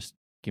anything. Just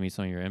give me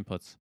some of your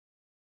inputs.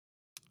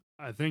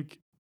 I think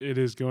it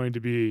is going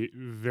to be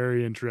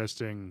very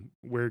interesting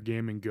where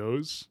gaming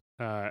goes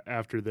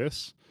after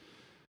this.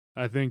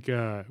 I think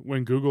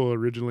when Google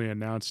originally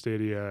announced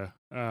Stadia,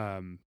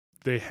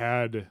 they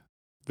had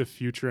the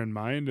future in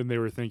mind, and they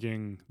were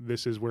thinking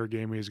this is where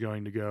gaming is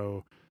going to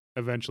go.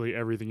 Eventually,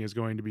 everything is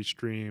going to be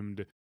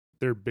streamed.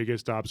 Their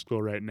biggest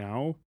obstacle right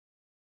now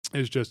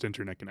is just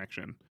internet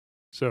connection.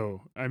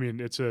 So, I mean,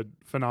 it's a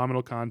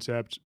phenomenal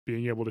concept,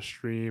 being able to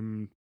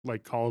stream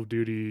like Call of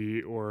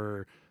Duty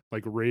or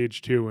like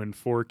Rage 2 in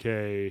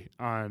 4K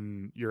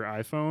on your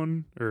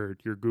iPhone or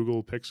your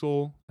Google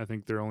Pixel. I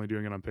think they're only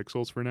doing it on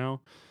Pixels for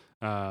now.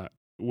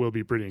 Will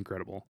be pretty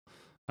incredible.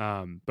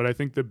 But I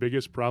think the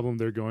biggest problem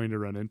they're going to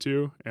run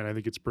into, and I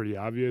think it's pretty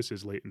obvious,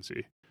 is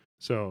latency.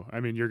 So, I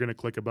mean, you're going to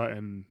click a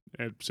button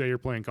and say you're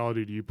playing Call of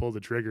Duty, you pull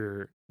the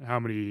trigger. How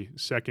many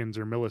seconds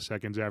or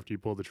milliseconds after you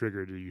pull the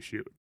trigger do you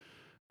shoot?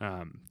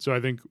 So I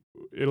think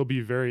it'll be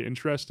very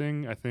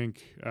interesting. I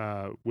think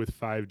with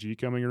 5G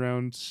coming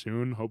around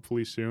soon,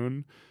 hopefully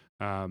soon,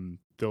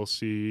 they'll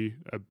see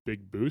a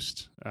big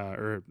boost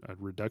or a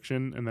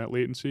reduction in that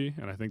latency,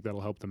 and I think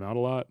that'll help them out a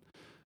lot.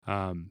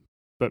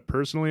 But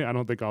personally, I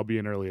don't think I'll be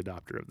an early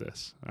adopter of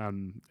this.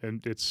 And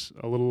it's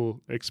a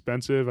little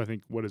expensive. I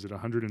think, what is it,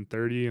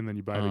 130, and then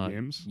you buy the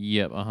games?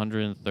 Yep,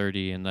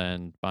 130, and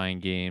then buying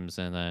games,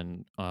 and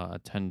then a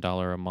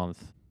 $10 a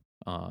month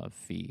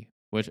fee.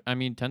 Which, I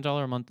mean,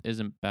 $10 a month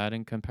isn't bad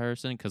in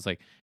comparison, because like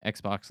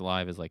Xbox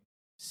Live is like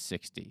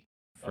 $60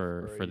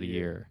 for the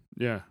year.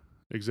 Yeah.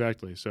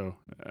 exactly. So,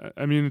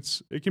 I mean,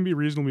 it can be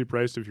reasonably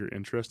priced if you're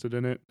interested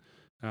in it.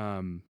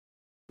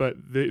 But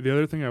the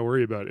other thing I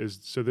worry about is,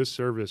 so this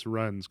service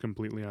runs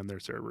completely on their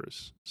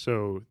servers.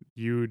 So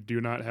you do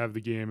not have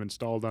the game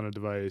installed on a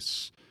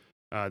device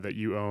that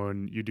you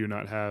own. You do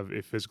not have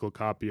a physical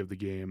copy of the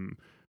game.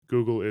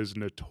 Google is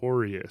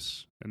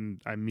notorious,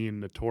 and I mean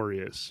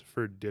notorious,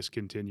 for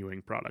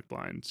discontinuing product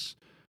lines.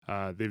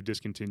 They've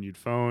discontinued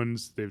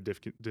phones. They've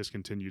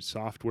discontinued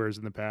softwares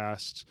in the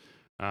past.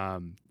 I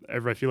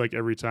feel like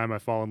every time I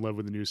fall in love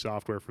with a new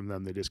software from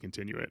them, they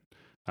discontinue it.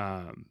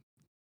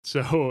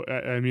 So,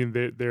 I mean,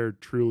 they're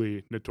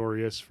truly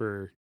notorious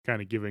for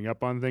kind of giving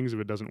up on things if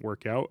it doesn't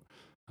work out.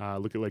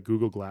 Look at like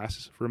Google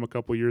Glass from a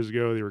couple years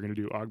ago. They were going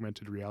to do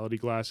augmented reality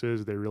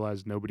glasses. They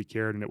realized nobody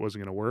cared and it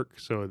wasn't going to work,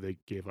 so they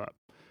gave up.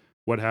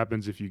 What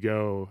happens if you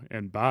go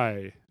and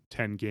buy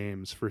 10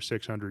 games for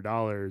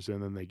 $600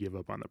 and then they give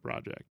up on the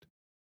project?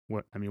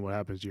 What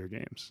happens to your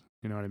games?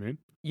 You know what I mean?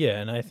 Yeah,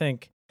 and I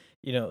think,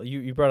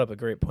 you brought up a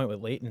great point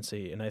with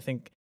latency, and I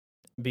think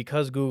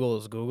because Google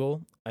is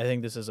Google, I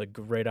think this is a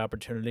great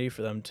opportunity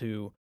for them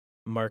to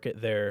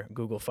market their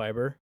Google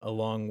Fiber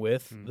along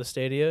with the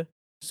Stadia.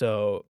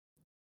 So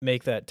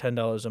make that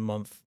 $10 a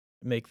month,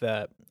 make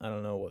that, I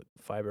don't know what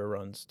fiber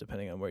runs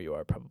depending on where you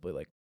are, probably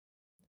like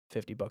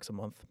 $50 a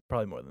month,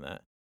 probably more than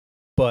that.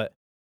 But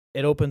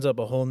it opens up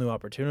a whole new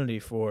opportunity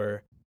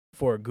for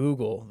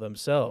Google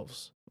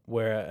themselves,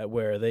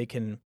 where they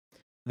can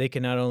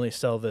not only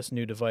sell this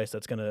new device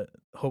that's going to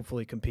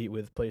hopefully compete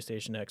with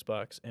PlayStation,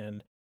 Xbox,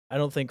 and I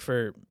don't think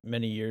for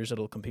many years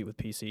it'll compete with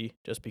PC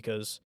just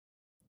because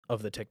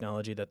of the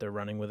technology that they're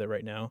running with it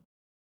right now.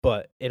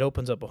 But it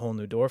opens up a whole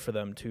new door for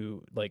them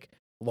to like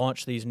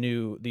launch these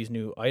new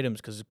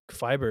items, because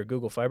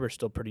Google Fiber is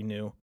still pretty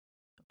new.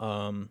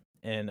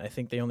 And I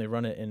think they only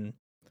run it in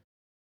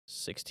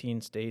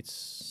 16 states,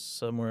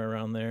 somewhere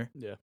around there.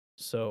 Yeah.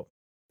 So,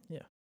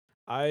 yeah.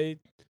 I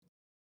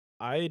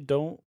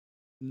don't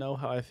know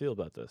how I feel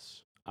about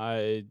this.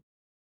 I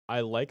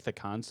like the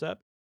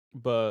concept,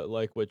 but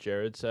like what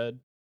Jared said,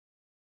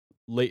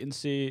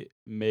 latency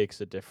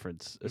makes a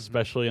difference,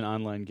 especially in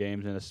online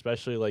games, and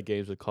especially like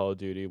games with Call of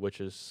Duty,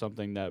 which is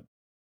something that,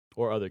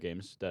 or other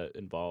games that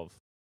involve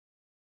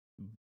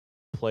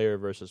player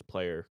versus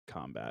player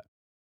combat.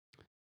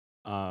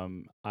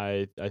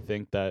 I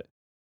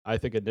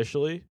think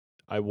initially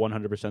I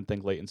 100%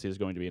 think latency is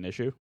going to be an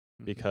issue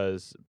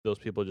because those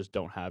people just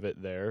don't have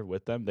it there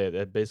with them. They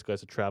basically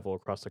have to travel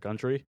across the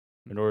country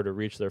in order to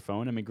reach their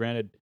phone. I mean,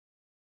 granted,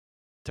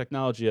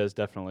 technology has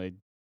definitely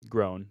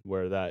grown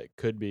where that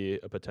could be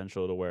a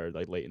potential to where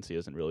like latency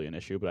isn't really an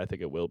issue, but I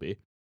think it will be.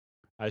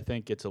 I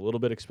think it's a little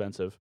bit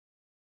expensive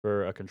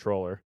for a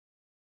controller,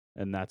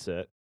 and that's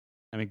it.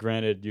 I mean,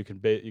 granted, you can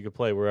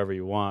play wherever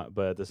you want,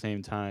 but at the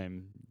same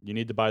time, you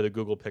need to buy the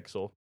Google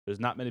Pixel. There's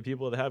not many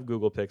people that have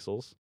Google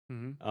Pixels,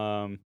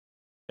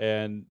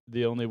 and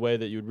the only way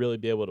that you'd really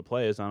be able to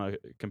play is on a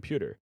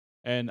computer.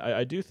 And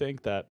I do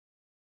think that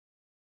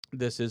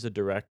this is a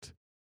direct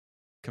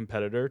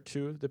competitor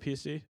to the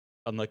PC,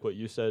 unlike what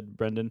you said,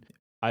 Brendan.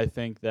 I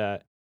think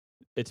that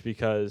it's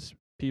because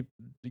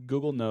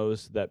Google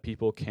knows that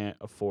people can't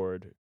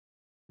afford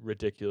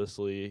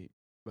ridiculously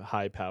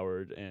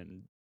high-powered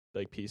and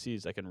like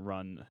PCs that can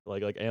run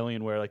like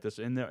Alienware, like this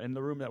in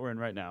the room that we're in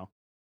right now.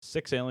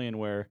 6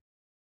 Alienware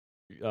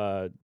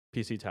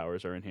PC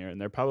towers are in here, and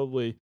they're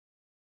probably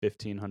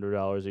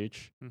 $1,500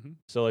 each.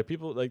 So like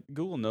people, like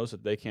Google knows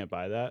that they can't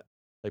buy that.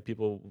 Like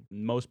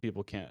most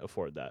people can't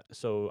afford that.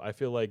 So I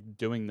feel like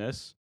doing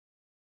this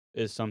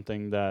is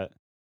something that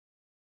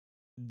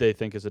they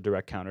think is a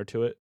direct counter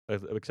to it,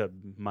 except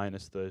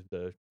minus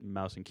the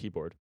mouse and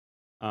keyboard.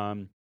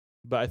 But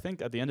I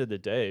think at the end of the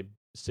day,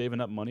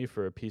 saving up money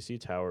for a PC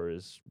tower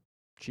is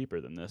cheaper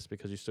than this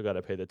because you still got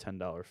to pay the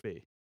 $10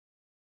 fee.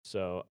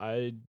 So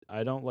I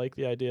don't like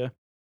the idea.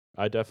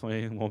 I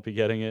definitely won't be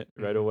getting it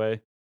right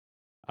away.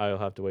 I'll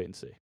have to wait and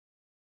see.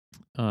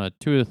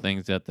 Two of the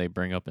things that they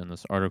bring up in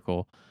this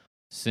article,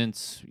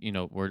 since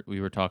we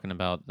were talking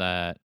about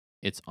that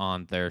it's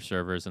on their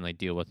servers and they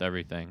deal with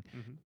everything,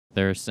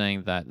 they're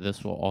saying that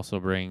this will also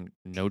bring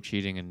no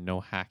cheating and no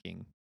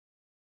hacking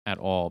at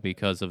all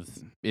because of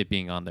it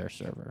being on their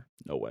server.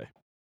 No way.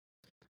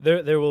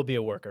 There will be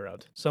a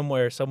workaround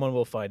somewhere. Someone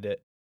will find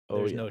it.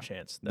 There's no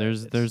chance.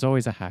 There's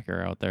always a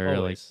hacker out there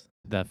always.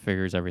 that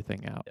figures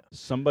everything out. Yeah.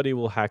 Somebody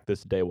will hack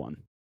this day one.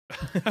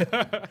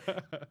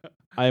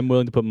 I am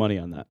willing to put money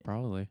on that.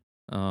 Probably.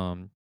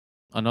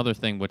 Another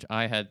thing which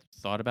I had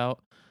thought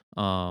about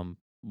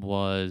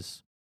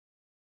was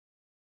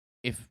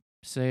if,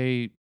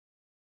 say,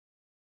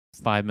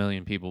 5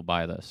 million people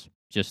buy this,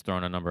 just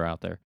throwing a number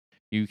out there,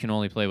 you can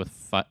only play with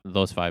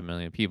those 5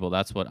 million people.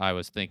 That's what I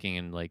was thinking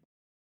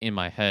in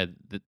my head.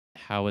 That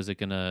how is it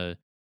going to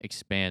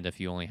expand if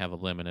you only have a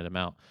limited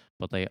amount?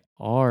 But they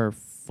are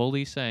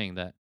fully saying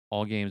that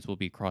all games will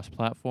be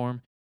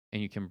cross-platform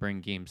and you can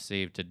bring games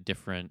saved to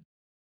different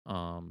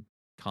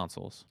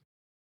consoles.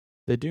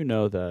 They do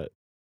know that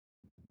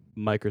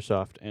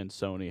Microsoft and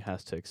Sony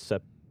has to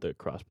accept the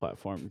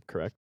cross-platform,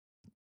 correct?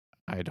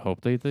 I'd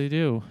hope they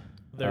do.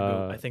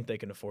 I think they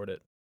can afford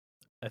it.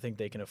 I think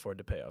they can afford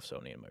to pay off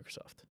Sony and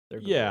Microsoft. They're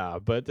Google. Yeah,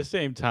 but at the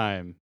same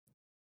time,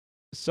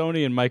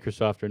 Sony and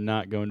Microsoft are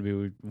not going to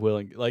be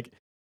willing. Like,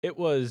 it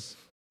was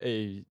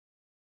a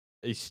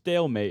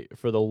stalemate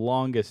for the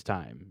longest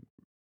time.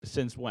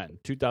 Since when?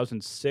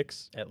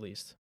 2006? At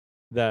least.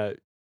 That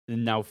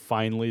now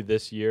finally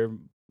this year,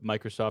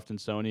 Microsoft and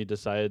Sony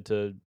decided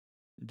to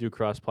do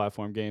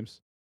cross-platform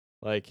games.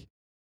 Like,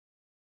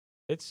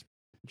 it's...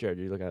 Jared,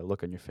 you got a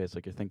look on your face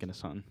like you're thinking of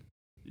something.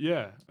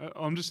 Yeah,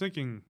 I'm just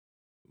thinking,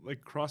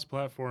 like,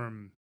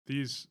 cross-platform,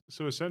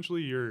 so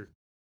essentially you're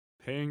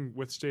paying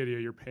with Stadia,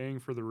 you're paying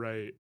for the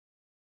right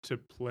to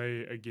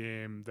play a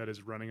game that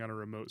is running on a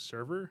remote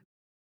server.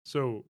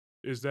 So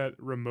is that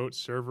remote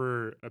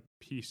server a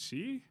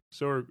PC?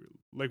 So,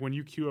 like, when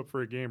you queue up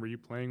for a game, are you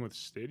playing with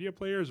Stadia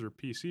players or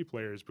PC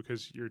players?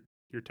 Because you're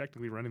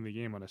technically running the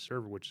game on a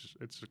server, which is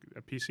it's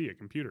a PC, a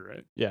computer,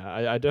 right? Yeah,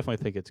 I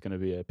definitely think it's going to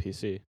be a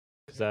PC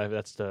because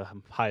that's the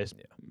highest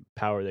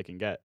power they can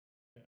get.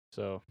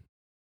 So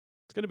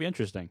it's going to be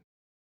interesting.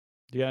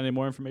 Do you got any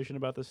more information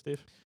about this,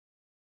 Steve?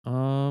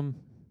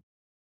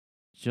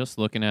 Just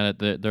looking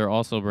at it, they're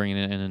also bringing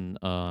in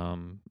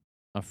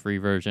a free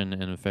version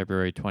in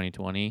February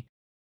 2020.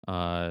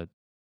 For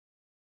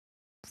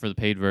the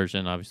paid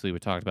version, obviously we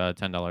talked about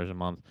it, $10 a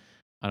month.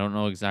 I don't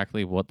know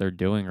exactly what they're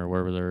doing or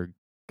where they're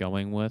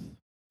going with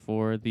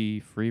for the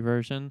free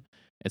version.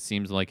 It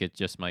seems like it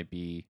just might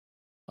be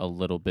a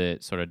little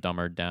bit sort of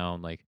dumbered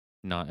down, like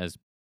not as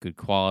good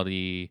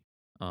quality,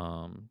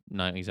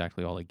 not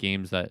exactly all the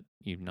games that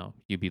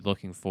you'd be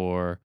looking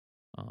for.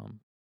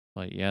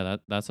 But yeah,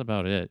 that's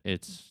about it.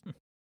 It's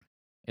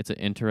an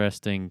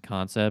interesting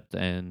concept,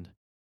 and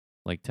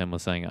like Tim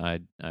was saying,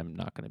 I'm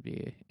not going to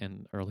be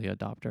an early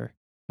adopter.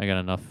 I got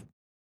enough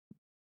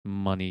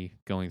money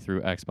going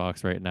through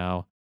Xbox right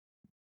now.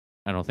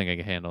 I don't think I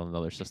can handle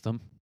another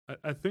system.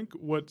 I think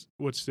what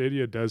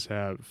Stadia does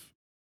have,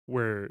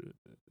 where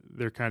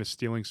they're kind of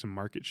stealing some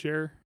market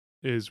share,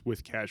 is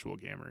with casual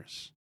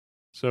gamers.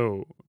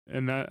 So,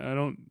 and I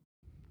don't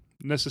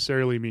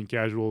necessarily mean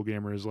casual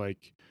gamers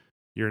like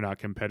you're not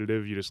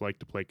competitive, you just like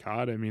to play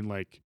COD. I mean,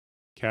 like,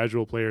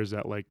 casual players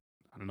that, like,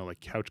 I don't know, like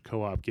couch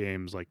co-op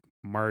games, like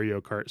Mario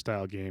Kart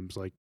style games,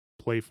 like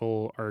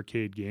playful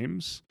arcade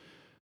games.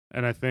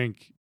 And I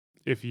think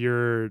if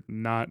you're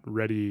not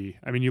ready,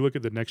 I mean, you look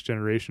at the next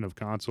generation of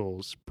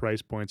consoles,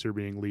 price points are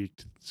being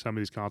leaked. Some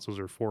of these consoles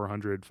are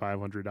 $400,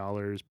 $500,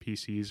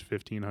 PCs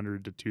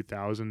 $1,500 to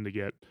 $2,000 to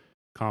get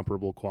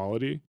comparable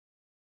quality.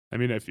 I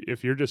mean,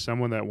 if you're just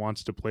someone that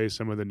wants to play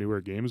some of the newer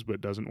games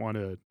but doesn't want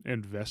to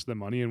invest the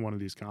money in one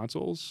of these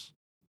consoles,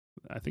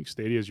 I think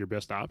Stadia is your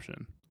best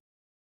option.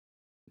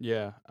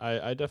 Yeah,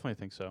 I definitely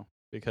think so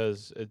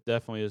because it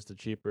definitely is the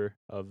cheaper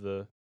of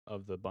the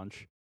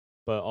bunch,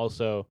 but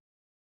also,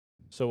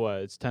 so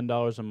what? It's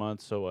 $10 a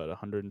month, so what?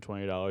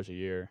 $120 a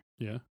year,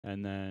 Yeah,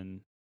 and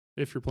then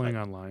if you're playing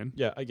online.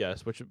 Yeah, I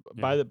guess. Which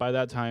Yeah. by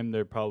that time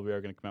they probably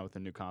are going to come out with a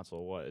new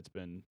console. What? It's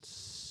been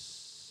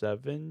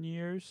 7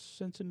 years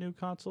since a new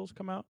console's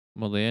come out.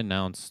 Well, they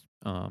announced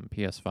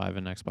PS5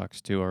 and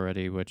Xbox 2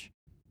 already, which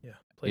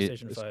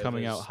PlayStation It's 5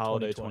 coming is out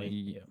holiday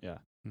 20. Yeah,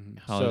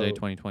 holiday So-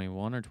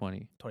 2021 or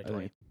 20?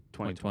 2020.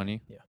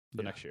 2020. Yeah,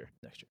 so next year.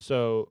 next year.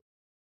 So,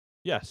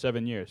 yeah,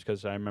 7 years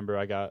because I remember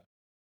I got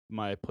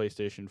my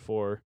PlayStation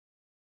 4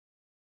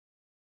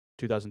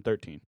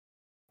 2013.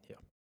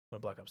 When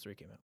Black Ops 3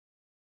 came out.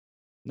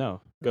 No,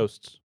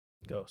 Ghosts.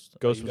 Ghost.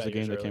 Ghost You was got the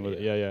game yours that came early,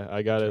 with it. Yeah.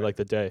 I got That's it right. like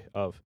the day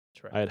of.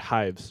 That's right. I had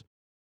hives,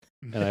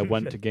 and I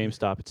went to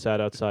GameStop. It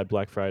sat outside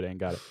Black Friday and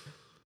got it.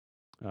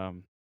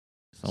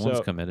 Someone's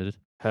So- committed.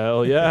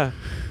 Hell yeah.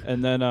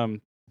 And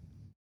then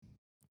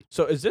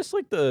so is this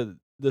like the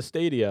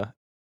Stadia,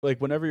 like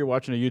whenever you're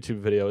watching a YouTube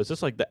video, is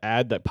this like the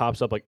ad that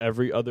pops up like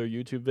every other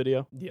YouTube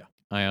video? Yeah.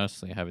 I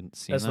honestly haven't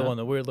seen That's that. the one,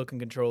 the weird looking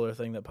controller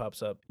thing that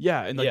pops up.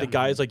 Yeah, and like Yeah. the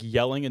guy's like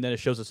yelling and then it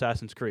shows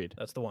Assassin's Creed.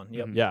 That's the one.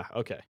 Yep. Mhm. Yeah,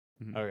 okay.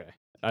 Mhm. Okay.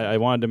 I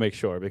wanted to make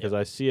sure because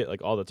I see it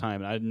like all the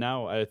time, and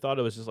I thought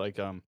it was just like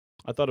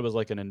I thought it was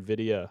like an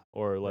Nvidia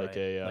or like Right,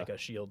 a like a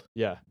shield.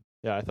 yeah.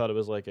 I thought it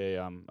was like a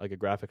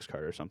graphics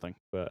card or something,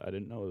 but I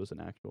didn't know it was an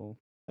actual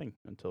thing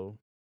until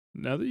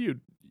Now that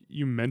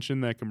you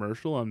mentioned that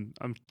commercial, I'm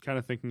kind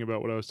of thinking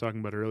about what I was talking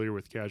about earlier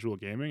with casual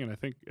gaming, and I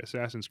think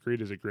Assassin's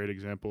Creed is a great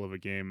example of a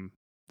game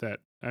that,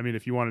 I mean,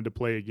 if you wanted to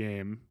play a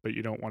game but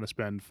you don't want to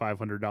spend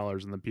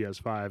 $500 on the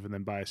PS5 and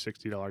then buy a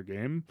 $60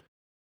 game,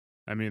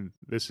 I mean,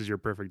 this is your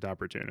perfect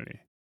opportunity,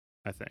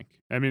 I think.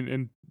 I mean,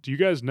 and do you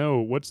guys know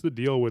what's the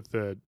deal with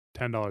the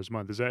 $10 a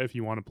month? Is that if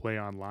you want to play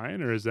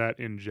online, or is that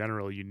in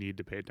general you need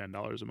to pay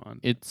 $10 a month?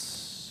 It's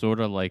sort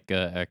of like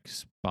a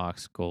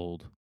Xbox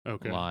Gold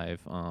Okay.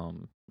 Live.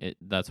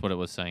 That's what it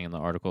was saying in the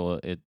article.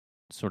 It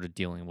sort of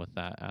dealing with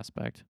that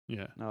aspect.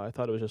 Yeah. no, I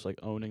thought it was just like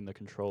owning the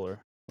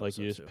controller. Like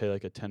So you just too. pay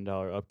like a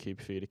 $10 upkeep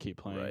fee to keep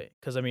playing. Right.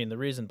 Because, I mean, the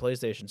reason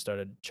PlayStation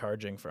started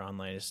charging for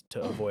online is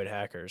to avoid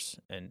hackers,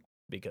 and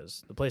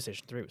because the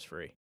PlayStation 3 was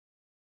free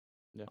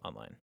Yeah.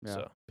 online. Yeah.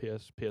 So,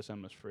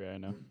 PSN was free, I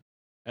know.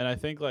 And I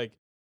think like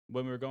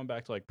when we were going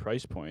back to like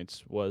price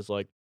points was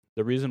like the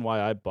the reason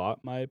why I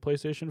bought my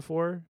PlayStation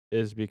 4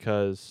 is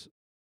because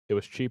it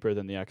was cheaper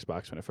than the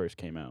Xbox when it first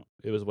came out.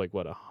 It was like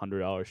what,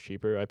 $100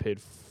 cheaper. I paid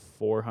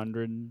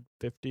 $450.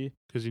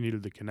 Because you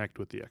needed to connect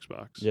with the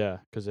Xbox. Yeah,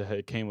 because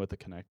it came with the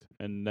Kinect,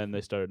 and then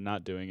they started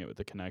not doing it with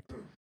the Kinect.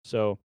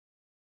 So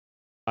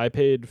I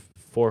paid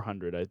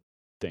 $400, I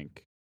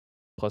think,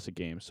 plus a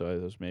game. So it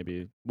was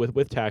maybe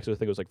with taxes, I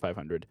think it was like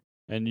 $500,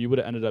 and you would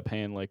have ended up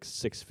paying like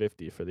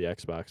 $650 for the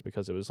Xbox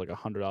because it was like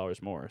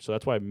 $100 more. So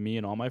that's why me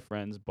and all my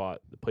friends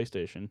bought the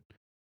PlayStation,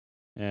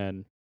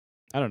 and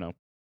I don't know.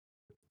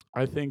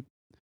 I think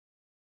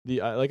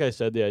like I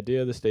said, the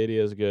idea of the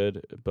Stadia is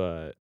good,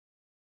 but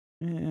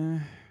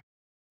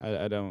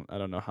I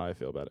don't know how I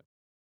feel about it.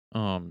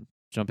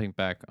 Jumping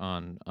back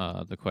on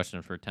the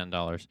question for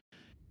 $10,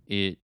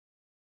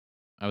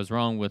 I was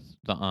wrong with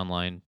the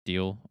online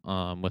deal.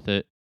 With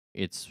it,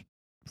 it's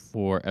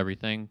for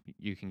everything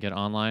you can get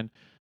online,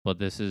 but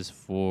this is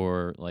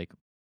for like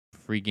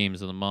free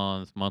games of the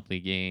month, monthly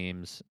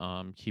games,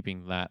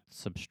 keeping that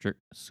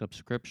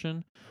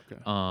subscription,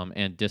 Okay.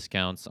 and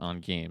discounts on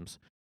games.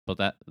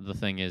 But the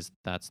thing is,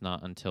 that's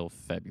not until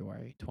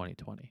February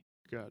 2020.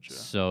 Gotcha.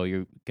 So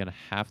you're gonna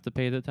have to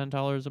pay the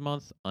 $10 a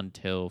month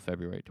until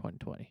February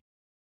 2020.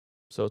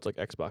 So it's like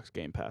Xbox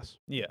Game Pass.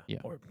 Yeah.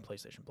 Yeah. Or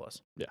PlayStation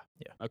Plus.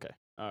 Okay.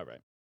 All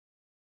right.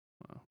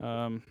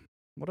 Wow.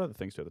 What other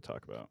things do we have to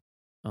talk about?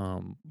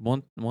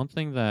 One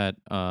thing that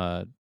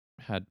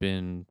had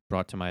been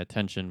brought to my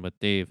attention with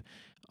Dave,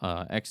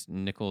 ex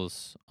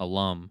Nichols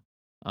alum,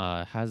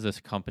 has this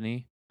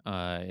company.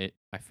 I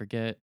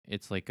forget,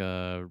 it's like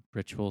a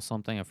ritual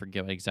something. I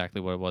forget exactly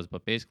what it was,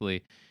 but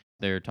basically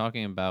they're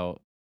talking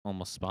about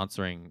almost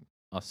sponsoring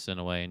us in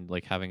a way, and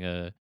like having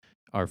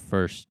our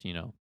first,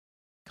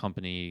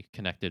 company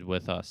connected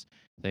with us.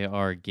 They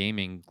are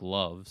gaming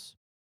gloves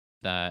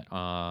that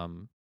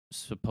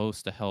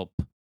supposed to help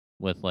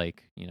with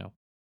like,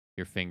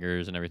 your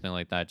fingers and everything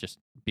like that, just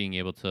being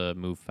able to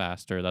move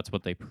faster. That's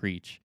what they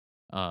preach.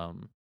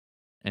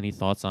 Any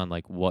thoughts on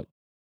like what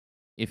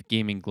if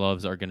gaming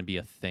gloves are going to be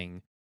a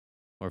thing,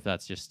 or if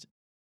that's just,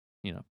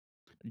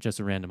 just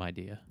a random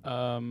idea?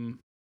 I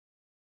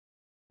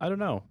don't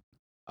know.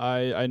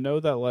 I know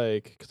that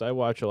like because I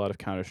watch a lot of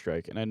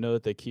Counter-Strike, and I know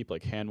that they keep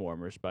like hand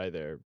warmers by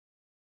their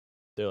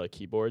like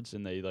keyboards,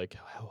 and they like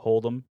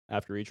hold them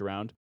after each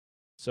round.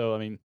 So I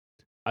mean,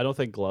 I don't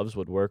think gloves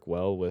would work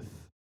well with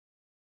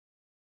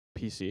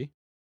PC,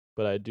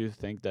 but I do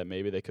think that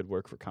maybe they could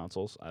work for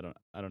consoles. I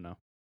don't know.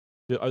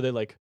 Are they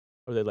like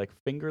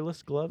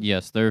fingerless gloves?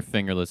 Yes, they're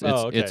fingerless. It's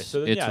Oh, okay. it's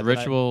So then, it's yeah, then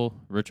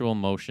ritual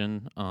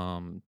motion.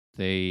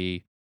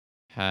 They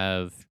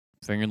have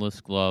fingerless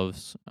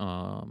gloves.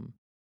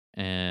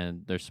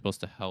 And they're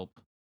supposed to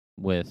help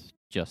with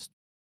just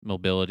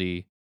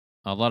mobility.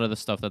 A lot of the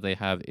stuff that they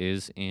have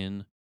is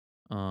in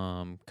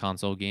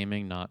console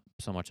gaming, not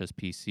so much as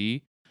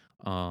PC.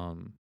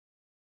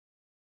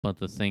 But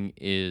the thing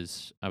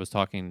is, I was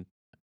talking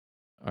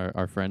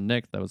our friend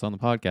Nick that was on the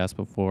podcast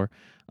before.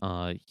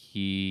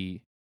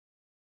 He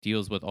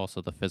deals with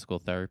also the physical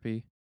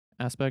therapy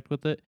aspect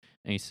with it,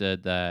 and he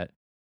said that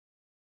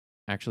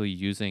actually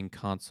using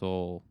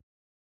console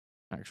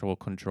actual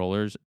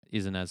controllers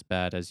isn't as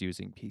bad as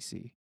using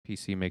PC.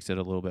 PC makes it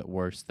a little bit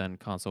worse than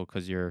console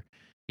because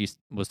he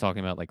was talking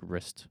about like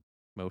wrist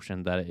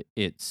motion, that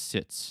it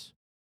sits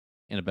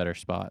in a better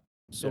spot.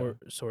 So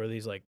are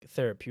these like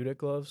therapeutic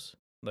gloves?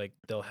 Like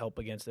they'll help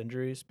against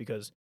injuries?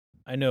 Because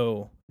I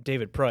know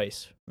David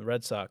Price, the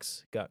Red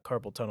Sox, got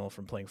carpal tunnel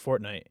from playing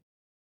Fortnite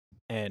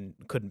and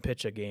couldn't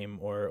pitch a game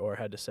or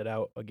had to sit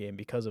out a game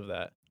because of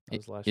that. That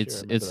was last year. I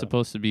remember It's that.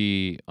 supposed to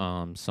be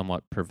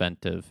somewhat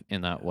preventive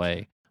in that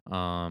way,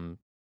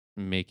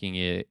 making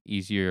it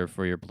easier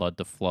for your blood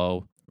to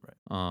flow,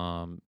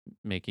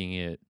 making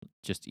it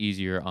just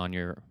easier on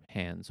your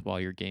hands while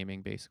you're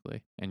gaming,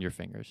 basically, and your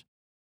fingers.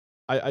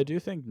 I do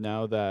think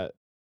now that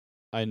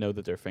I know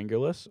that they're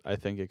fingerless, I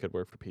think it could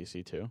work for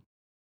PC too,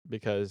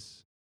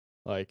 because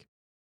like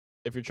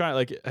if you're trying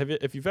like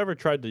if you've ever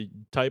tried to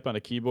type on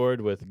a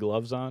keyboard with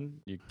gloves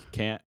on, you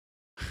can't.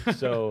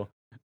 So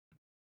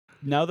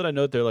now that I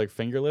know that they're like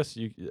fingerless,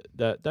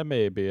 that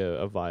may be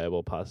a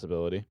viable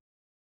possibility.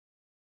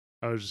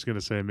 I was just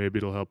gonna say maybe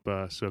it'll help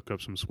soak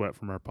up some sweat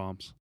from our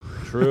palms.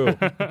 True,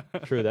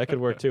 true. That could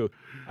work too.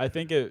 I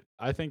think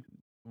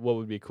what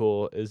would be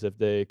cool is if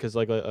they, because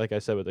like I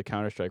said with the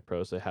Counter-Strike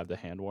pros, they have the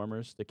hand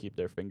warmers to keep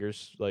their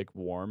fingers like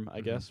warm,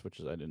 I guess, which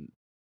is I didn't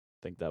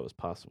think that was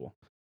possible,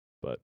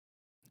 but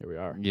here we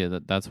are. Yeah,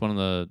 that's one of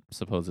the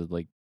supposed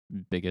like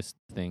biggest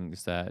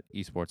things that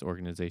esports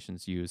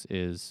organizations use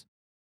is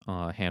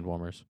hand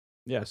warmers.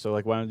 Yeah, so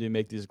like why don't you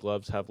make these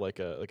gloves have like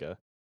a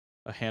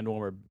hand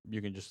warmer you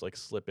can just like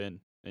slip in,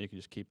 and you can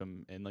just keep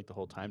them in like the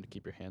whole time to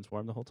keep your hands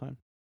warm the whole time.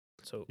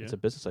 So, It's a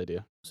business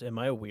idea. so am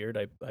I weird?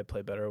 I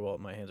play better while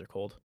my hands are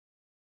cold.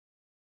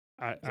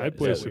 I is play that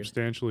weird?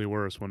 substantially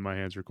worse when my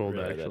hands are cold.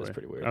 Really? Actually, That is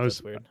pretty weird. I was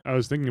That's weird. I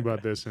was thinking about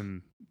Okay. this,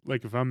 and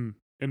like if I'm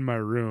in my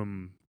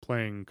room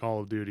playing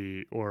Call of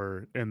Duty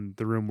or in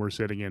the room we're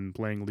sitting in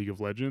playing League of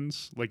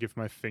Legends, like if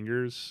my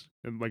fingers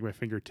and like my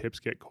fingertips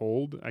get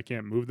cold, I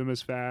can't move them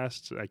as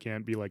fast. I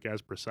can't be like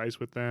as precise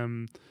with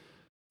them.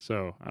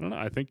 So I don't know.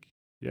 I think,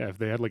 yeah, if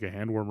they had like a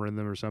hand warmer in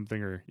them or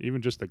something, or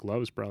even just the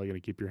glove is probably going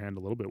to keep your hand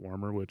a little bit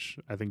warmer, which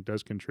I think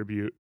does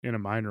contribute in a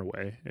minor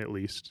way, at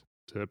least,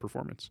 to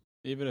performance.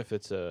 Even if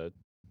it's a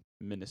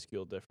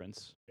minuscule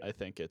difference, I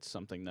think it's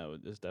something that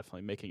is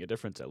definitely making a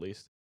difference at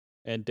least.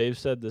 And Dave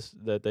said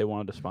that they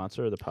wanted to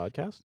sponsor the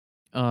podcast.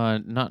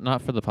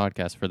 Not for the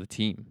podcast, for the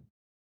team.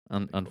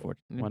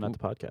 Unfortunately, Why not the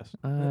podcast?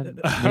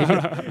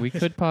 Maybe we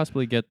could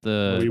possibly get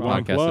the We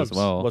want podcast gloves. as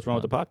well. What's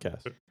wrong with the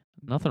podcast?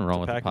 Nothing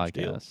wrong It's with a the package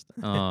deal.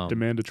 podcast.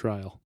 Demand a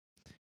trial.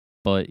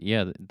 But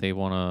yeah, they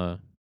want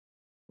to.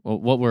 Well,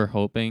 what we're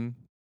hoping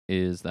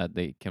is that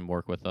they can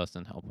work with us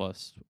and help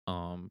us,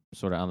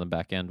 sort of on the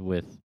back end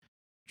with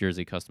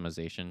jersey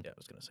customization. Yeah, I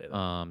was gonna say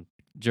that.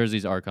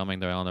 Jerseys are coming;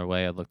 they're on their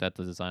way. I looked at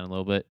the design a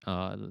little bit.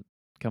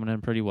 Coming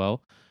in pretty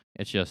well.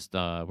 It's just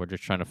we're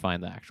just trying to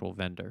find the actual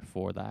vendor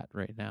for that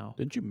right now.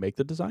 Didn't you make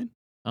the design?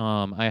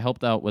 I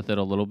helped out with it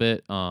a little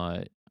bit.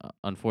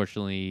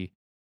 Unfortunately,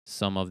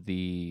 some of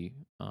the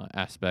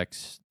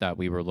aspects that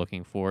we were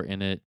looking for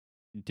in it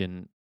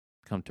didn't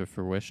come to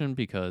fruition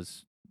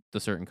because the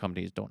certain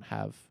companies don't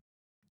have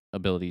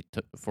ability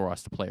for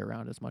us to play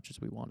around as much as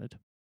we wanted.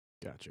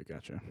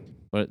 Gotcha.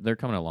 But they're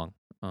coming along.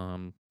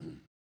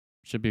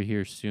 Should be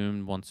here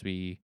soon once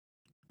we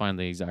find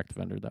the exact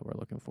vendor that we're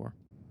looking for.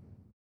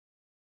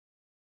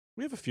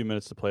 We have a few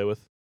minutes to play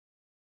with.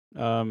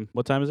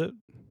 What time is it?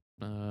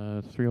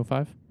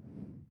 3:05.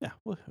 Yeah,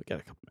 we got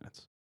a couple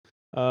minutes.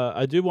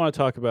 I do want to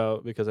talk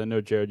about, because I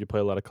know, Jared, you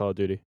play a lot of Call of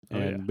Duty,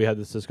 and we had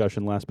this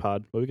discussion last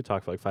pod, but we could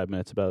talk for like 5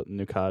 minutes about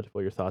new COD,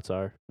 what your thoughts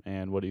are,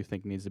 and what do you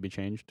think needs to be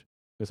changed,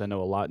 because I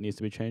know a lot needs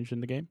to be changed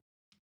in the game.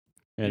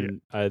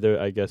 And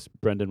I guess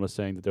Brendan was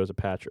saying that there was a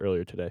patch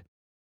earlier today.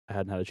 I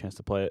hadn't had a chance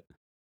to play it.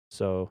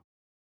 So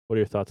what are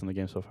your thoughts on the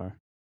game so far?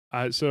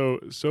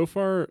 So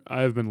far,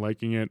 I've been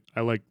liking it.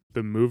 I like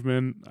the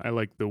movement. I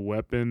like the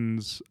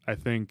weapons. I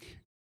think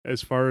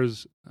as far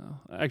as...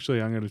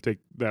 actually, I'm going to take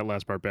that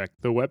last part back.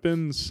 The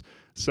weapons,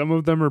 some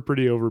of them are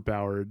pretty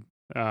overpowered.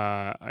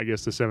 I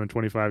guess the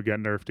 725 got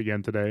nerfed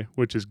again today,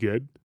 which is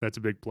good. That's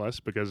a big plus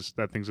because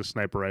that thing's a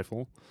sniper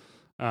rifle.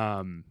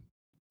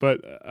 But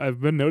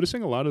I've been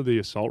noticing a lot of the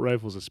assault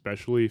rifles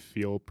especially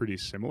feel pretty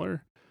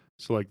similar.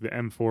 So like the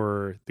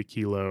M4, the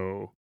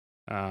Kilo...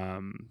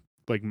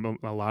 like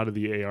a lot of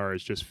the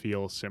ARs just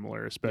feel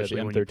similar, especially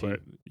the when M13. you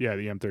put... Yeah,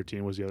 the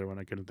M13 was the other one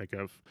I couldn't think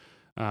of.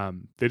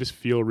 They just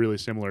feel really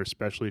similar,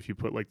 especially if you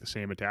put like the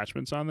same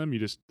attachments on them.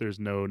 There's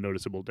no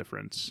noticeable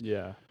difference.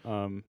 Yeah.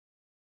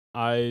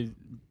 I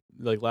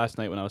like last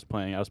night when I was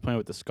playing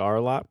with the Scar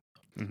a lot.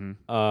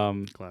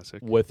 Mm-hmm.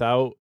 Classic.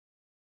 Without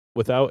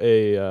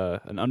a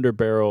an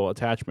underbarrel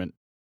attachment,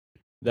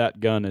 that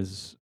gun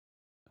is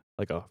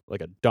like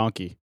a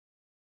donkey.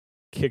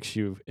 Kicks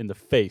you in the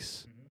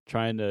face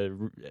trying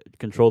to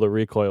control the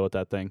recoil with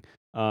that thing.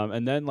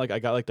 And then like I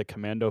got like the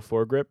Commando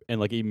foregrip, and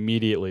like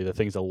immediately the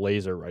thing's a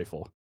laser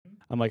rifle.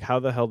 I'm like, how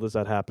the hell does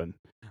that happen?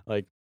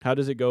 Like, how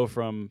does it go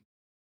from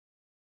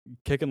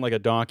kicking like a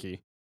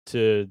donkey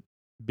to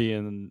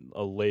being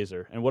a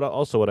laser? And what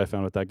I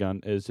found with that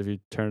gun is if you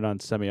turn it on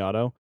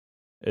semi-auto,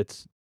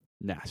 it's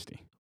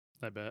nasty.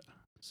 I bet.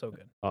 So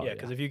good. Oh, Yeah,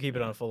 because if you keep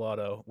it on full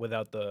auto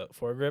without the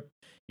foregrip,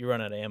 you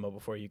run out of ammo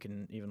before you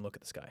can even look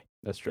at the sky.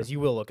 That's true. Because you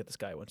will look at the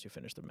sky once you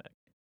finish the mag.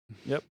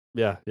 Yep.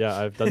 Yeah.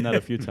 I've done that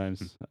a few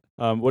times.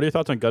 What are your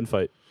thoughts on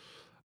Gunfight?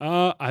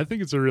 I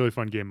think it's a really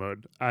fun game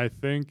mode. I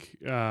think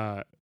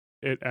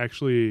it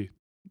actually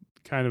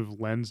kind of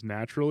lends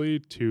naturally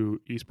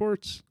to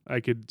esports. I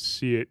could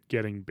see it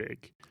getting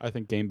big. I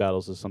think game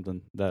battles is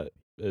something that's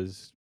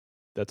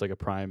like a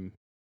prime.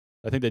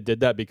 I think they did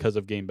that because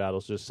of game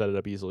battles, just set it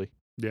up easily.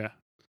 Yeah.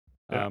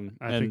 I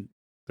think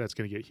that's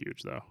going to get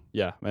huge, though.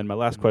 Yeah, and my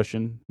last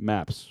question,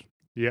 maps.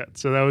 Yeah,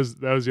 so that was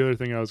the other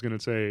thing I was going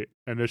to say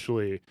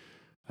initially.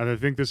 And I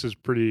think this is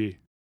pretty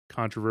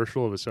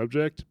controversial of a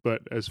subject,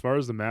 but as far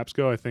as the maps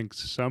go, I think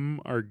some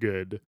are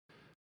good.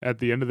 At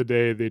the end of the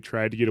day, they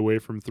tried to get away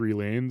from 3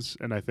 lanes,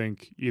 and I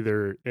think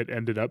either it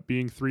ended up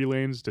being 3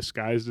 lanes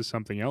disguised as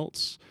something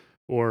else,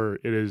 or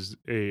it is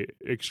a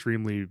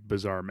extremely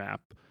bizarre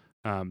map.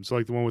 So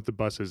like the one with the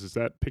buses, is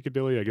that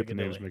Piccadilly? I get the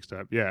names mixed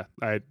up. Yeah,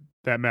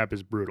 that map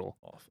is brutal.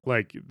 Awful.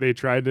 Like they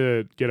tried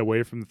to get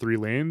away from the 3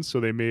 lanes, so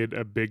they made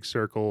a big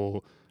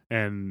circle,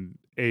 and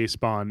a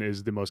spawn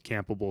is the most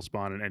campable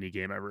spawn in any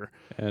game ever.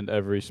 And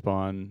every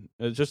spawn,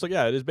 it's just like,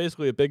 it is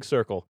basically a big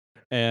circle,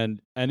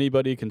 and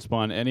anybody can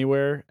spawn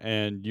anywhere,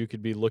 and you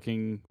could be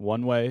looking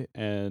one way,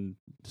 and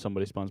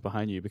somebody spawns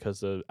behind you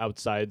because the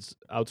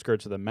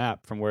outskirts of the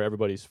map from where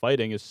everybody's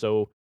fighting is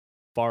so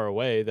far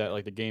away that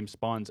like the game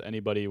spawns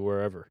anybody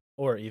wherever.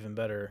 Or even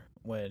better,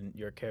 when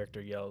your character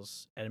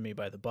yells "enemy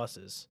by the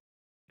buses,"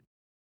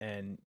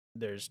 and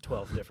there's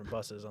 12 different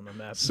buses on the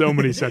map. So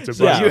many sets of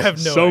So buses. you have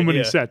no so idea.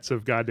 many sets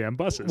of goddamn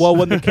buses. Well,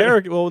 when the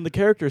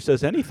character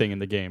says anything in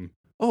the game,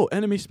 oh,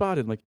 enemy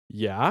spotted. I'm like,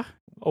 yeah.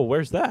 Oh,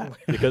 where's that?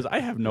 Because I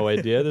have no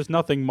idea. There's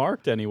nothing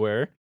marked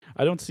anywhere.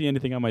 I don't see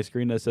anything on my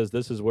screen that says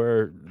this is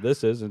where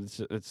this is. And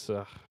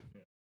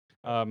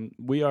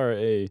we are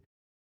a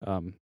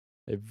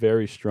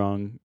very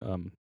strong,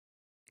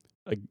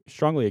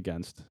 strongly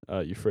against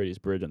Euphrates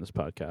Bridge on this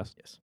podcast.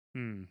 Yes.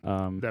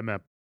 That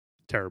map,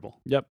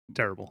 terrible. Yep.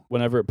 Terrible.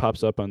 Whenever it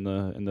pops up in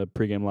the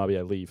pregame lobby,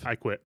 I leave. I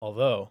quit.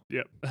 Although,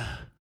 Yep.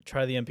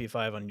 try the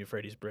MP5 on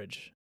Euphrates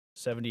Bridge.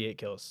 78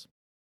 kills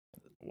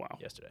Wow.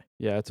 yesterday.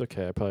 Yeah, it's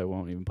okay. I probably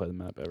won't even play the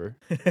map ever.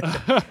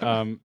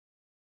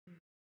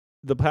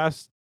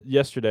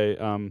 Yesterday,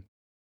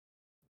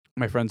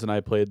 my friends and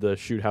I played the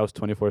Shoot House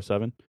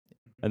 24/7,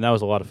 and that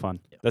was a lot of fun.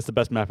 Yeah. That's the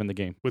best map in the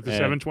game. With the And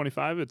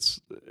 725,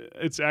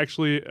 it's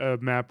actually a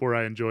map where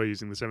I enjoy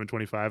using the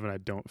 725, and I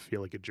don't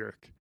feel like a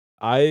jerk.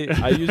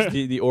 I use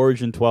the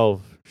Origin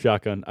 12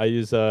 shotgun. I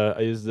use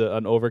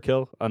an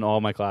overkill on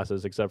all my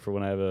classes except for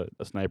when I have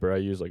a sniper. I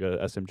use like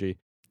a SMG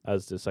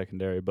as the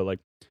secondary. But like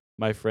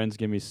my friends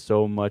give me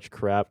so much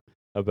crap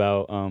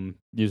about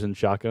using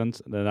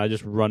shotguns, and then I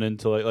just run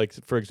into like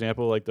for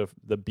example like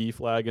the B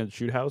flag and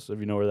Shoot House, if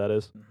you know where that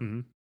is.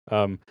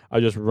 Mm-hmm. I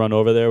just run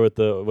over there with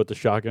the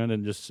shotgun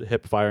and just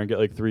hip fire and get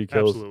like 3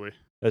 kills. Absolutely.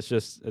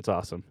 It's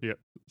awesome. Yep.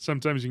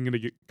 Sometimes you can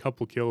get a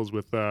couple kills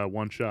with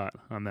one shot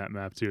on that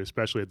map too,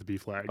 especially at the B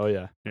flag. Oh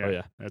yeah. Yeah. Oh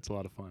yeah. That's a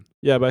lot of fun.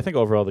 Yeah, but I think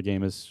overall the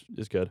game is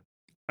good.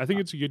 I think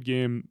it's a good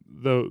game.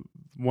 Though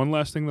one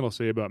last thing that I'll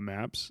say about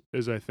maps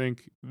is I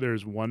think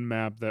there's one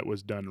map that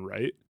was done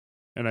right,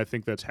 and I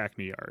think that's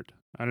Hackney Yard.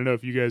 I don't know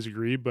if you guys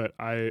agree, but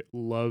I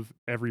love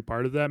every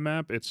part of that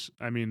map.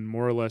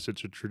 More or less,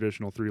 it's a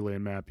traditional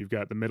 3-lane map. You've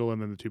got the middle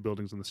and then the 2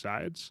 buildings on the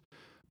sides.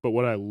 But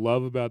what I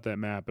love about that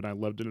map, and I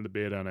loved it in the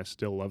beta and I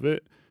still love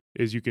it,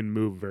 is you can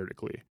move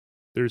vertically.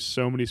 There's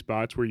so many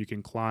spots where you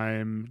can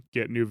climb,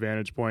 get new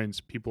vantage points.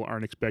 People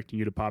aren't expecting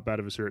you to pop out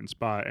of a certain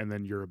spot, and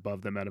then you're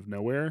above them out of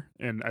nowhere.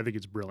 And I think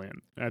it's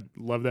brilliant. I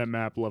love that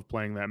map, love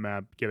playing that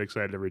map, get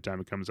excited every time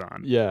it comes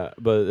on. Yeah,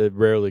 but it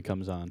rarely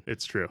comes on.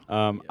 It's true.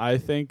 I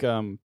think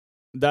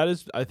that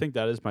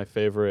is my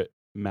favorite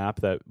map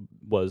that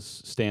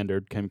was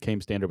standard,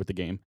 came standard with the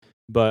game.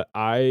 But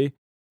I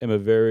am a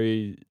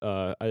very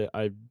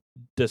I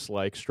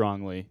dislike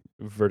strongly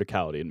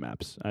verticality in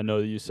maps. I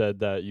know that you said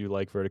that you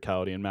like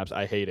verticality in maps.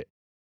 I hate it.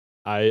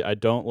 I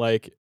don't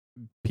like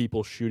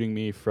people shooting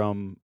me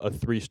from a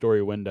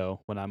 3-story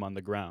window when I'm on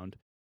the ground.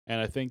 And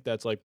I think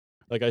that's like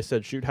I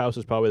said, Shoot House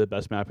is probably the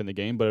best map in the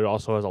game, but it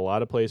also has a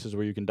lot of places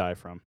where you can die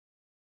from.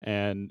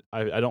 And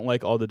I don't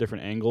like all the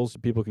different angles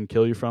people can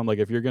kill you from. Like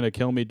if you're gonna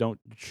kill me, don't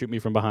shoot me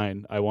from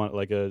behind. I want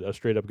like a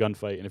straight up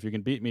gunfight. And if you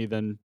can beat me,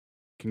 then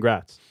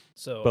congrats.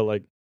 So, But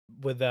like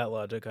with that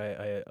logic,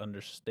 I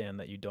understand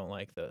that you don't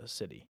like the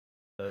city,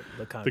 the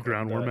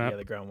ground war map? Yeah,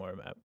 the ground war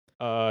map.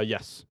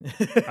 yes.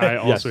 I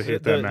also Yes.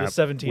 hate that the map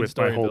 17 with my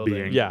story whole building.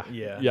 being. Yeah.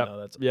 Yeah. Yep. No,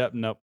 that's Yep.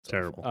 Nope.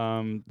 Terrible.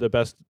 The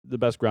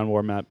best ground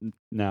war map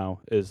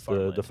now is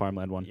the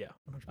farmland one. Yeah.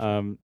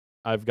 100%.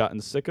 I've gotten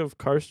sick of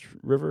Karst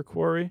River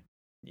Quarry.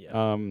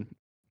 Yeah.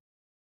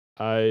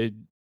 I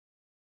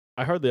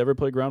hardly ever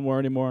play ground war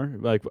anymore.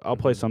 Like I'll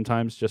play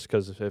sometimes just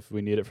because if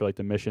we need it for like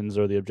the missions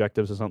or the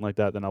objectives or something like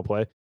that, then I'll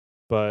play.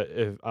 But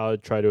I'll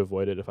try to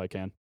avoid it if I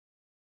can.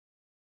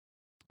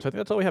 So I think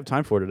that's all we have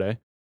time for today.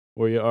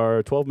 We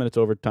are 12 minutes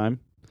over time.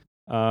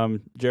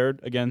 Jared,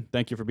 again,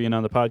 thank you for being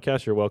on the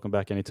podcast. You're welcome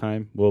back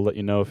anytime. We'll let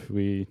you know if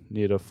we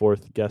need a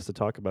 4th guest to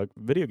talk about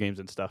video games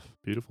and stuff.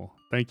 Beautiful.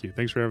 Thank you.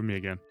 Thanks for having me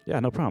again. Yeah,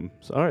 no problem.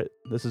 So, all right.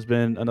 This has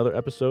been another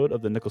episode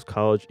of the Nichols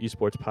College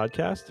Esports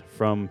Podcast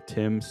from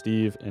Tim,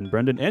 Steve, and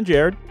Brendan, and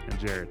Jared. And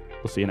Jared.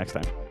 We'll see you next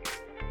time.